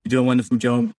amazing. You do a wonderful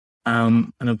job.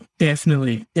 And I'm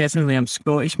definitely, I'm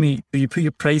Scottish, mate. So you put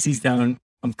your prices down,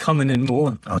 I'm coming in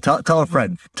more. Oh, tell a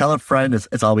friend. Tell a friend.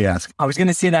 It's all we ask. I was going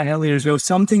to say that earlier as well.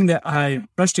 Something that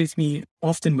frustrates me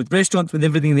often with restaurants, with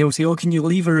everything, they'll say, oh, can you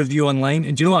leave a review online?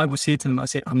 And do you know what I would say to them? I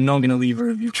say, I'm not going to leave a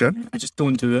review. Sure. I just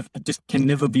don't do it. I just can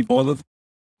never be bothered.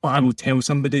 But I will tell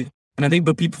somebody. And I think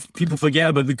but people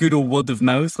forget about the good old word of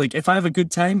mouth. Like if I have a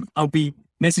good time, I'll be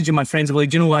messaging my friends. I'm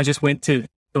like, do you know what? I just went to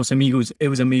Dos Amigos. It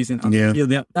was amazing.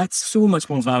 Yeah. That's so much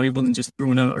more valuable than just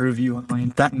throwing out a review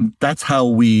online. That's how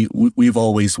we've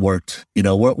always worked.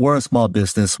 We're a small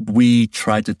business. We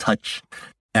try to touch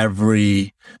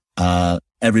everybody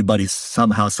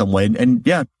somehow, some way. And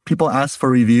yeah, people ask for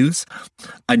reviews.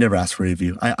 I never ask for a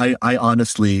review. I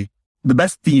honestly, the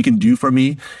best thing you can do for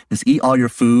me is eat all your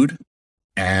food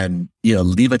and,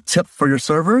 leave a tip for your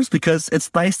servers because it's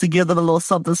nice to give them a little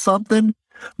something,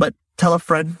 but tell a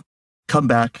friend, come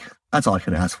back. That's all I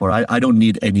can ask for. I don't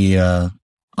need any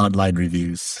online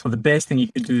reviews. Well, the best thing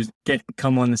you could do is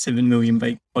come on the 7 Million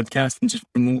Bike podcast and just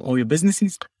promote all your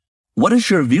businesses. What is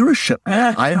your viewership?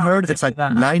 I heard it's like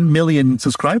 9 million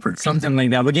subscribers. Something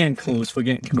like that. We're getting close.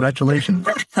 Congratulations.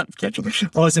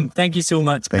 Congratulations. Awesome. Thank you so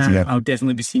much. Thanks again. I'll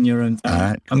definitely be seeing you around. All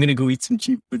right. I'm going to go eat some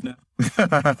cheap food now.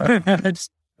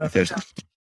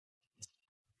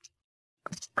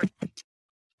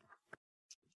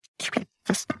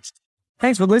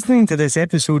 Thanks for listening to this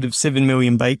episode of 7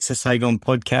 Million Bikes, a Saigon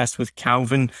podcast with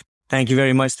Calvin. Thank you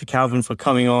very much to Calvin for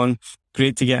coming on.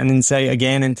 Great to get an insight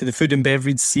again into the food and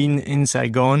beverage scene in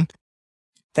Saigon.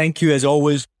 Thank you, as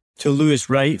always, to Lewis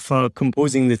Wright for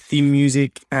composing the theme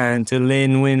music and to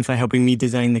Len Nguyen for helping me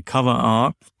design the cover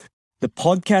art. The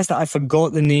podcast that I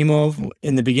forgot the name of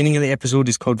in the beginning of the episode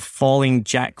is called Falling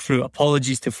Jackfruit.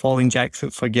 Apologies to Falling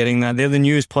Jackfruit for getting that. They're the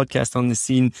newest podcast on the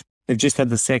scene. They've just had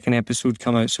the second episode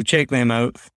come out, so check them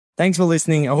out. Thanks for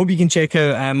listening. I hope you can check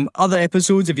out other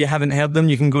episodes. If you haven't heard them,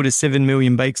 you can go to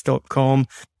 7millionbikes.com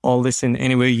or listen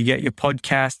anywhere you get your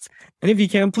podcasts. And if you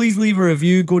can, please leave a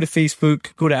review. Go to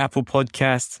Facebook, go to Apple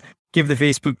Podcasts, give the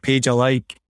Facebook page a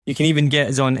like. You can even get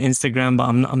us on Instagram, but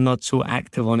I'm not so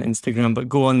active on Instagram, but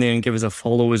go on there and give us a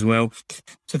follow as well.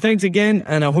 So thanks again,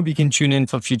 and I hope you can tune in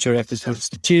for future episodes.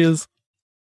 Cheers.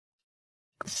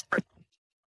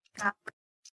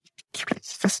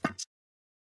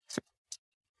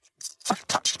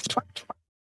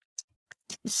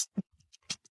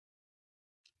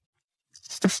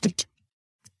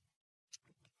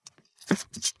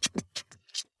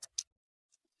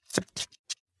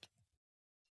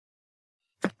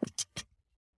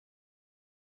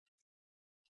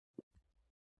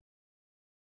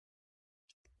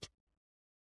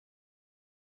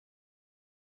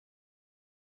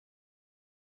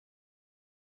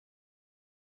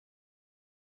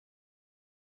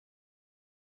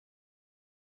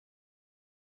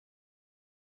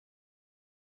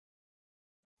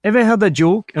 Ever heard a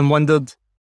joke and wondered,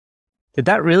 did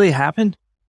that really happen?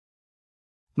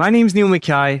 My name's Neil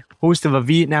Mackay, host of a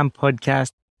Vietnam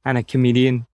podcast and a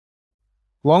comedian.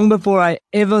 Long before I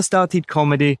ever started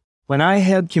comedy When I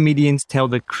heard comedians tell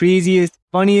the craziest,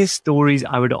 funniest stories,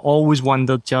 I would always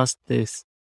wonder just this.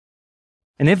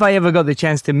 And if I ever got the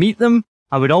chance to meet them,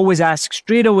 I would always ask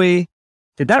straight away,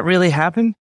 did that really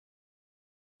happen?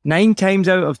 9 times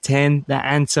out of 10, the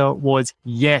answer was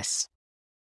yes.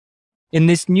 In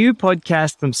this new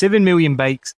podcast from 7 Million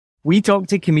Bikes, we talk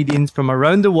to comedians from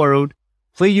around the world,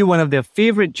 play you one of their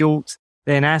favorite jokes,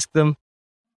 then ask them,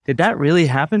 did that really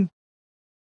happen?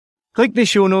 Click the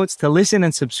show notes to listen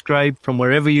and subscribe from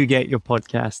wherever you get your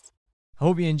podcasts. I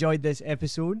hope you enjoyed this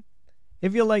episode.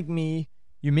 If you're like me,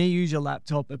 you may use your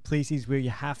laptop at places where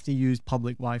you have to use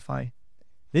public Wi-Fi.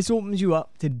 This opens you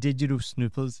up to digital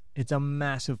snoopers. It's a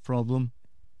massive problem.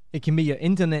 It can be your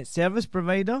internet service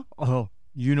provider, or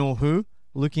you know who,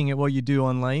 looking at what you do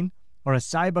online, or a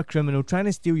cyber criminal trying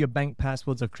to steal your bank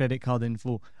passwords or credit card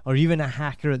info, or even a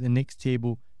hacker at the next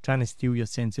table trying to steal your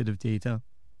sensitive data.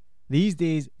 These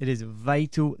days, it is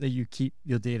vital that you keep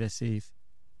your data safe.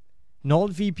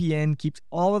 NordVPN keeps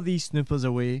all of these snoopers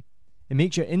away. It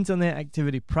makes your internet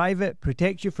activity private,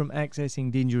 protects you from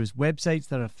accessing dangerous websites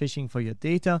that are phishing for your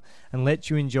data, and lets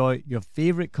you enjoy your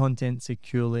favorite content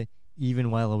securely,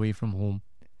 even while away from home.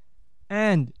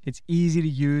 And it's easy to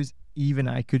use, even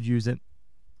I could use it.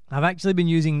 I've actually been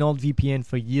using NordVPN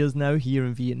for years now here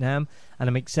in Vietnam, and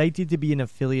I'm excited to be an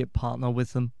affiliate partner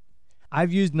with them.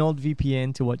 I've used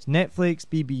NordVPN to watch Netflix,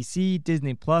 BBC,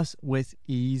 Disney Plus with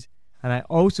ease, and I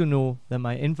also know that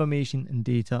my information and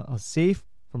data are safe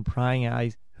from prying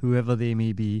eyes, whoever they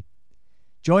may be.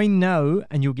 Join now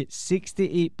and you'll get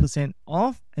 68%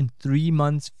 off and 3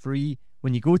 months free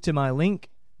when you go to my link,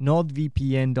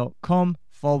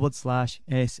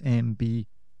 nordvpn.com/SMB.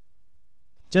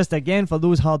 Just again, for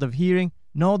those hard of hearing,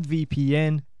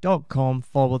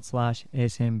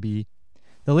 nordvpn.com/SMB.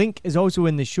 The link is also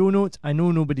in the show notes. I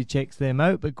know nobody checks them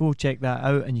out, but go check that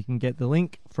out and you can get the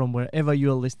link from wherever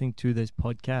you're listening to this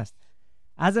podcast.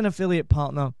 As an affiliate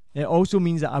partner, it also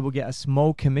means that I will get a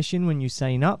small commission when you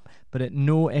sign up, but at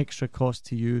no extra cost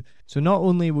to you. So not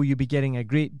only will you be getting a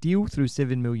great deal through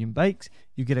 7 Million Bikes,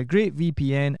 you get a great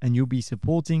VPN and you'll be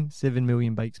supporting 7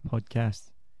 Million Bikes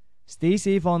podcast. Stay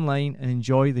safe online and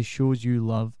enjoy the shows you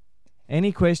love.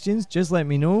 Any questions, just let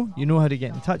me know. You know how to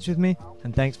get in touch with me.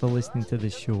 And thanks for listening to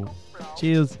this show.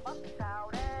 Cheers.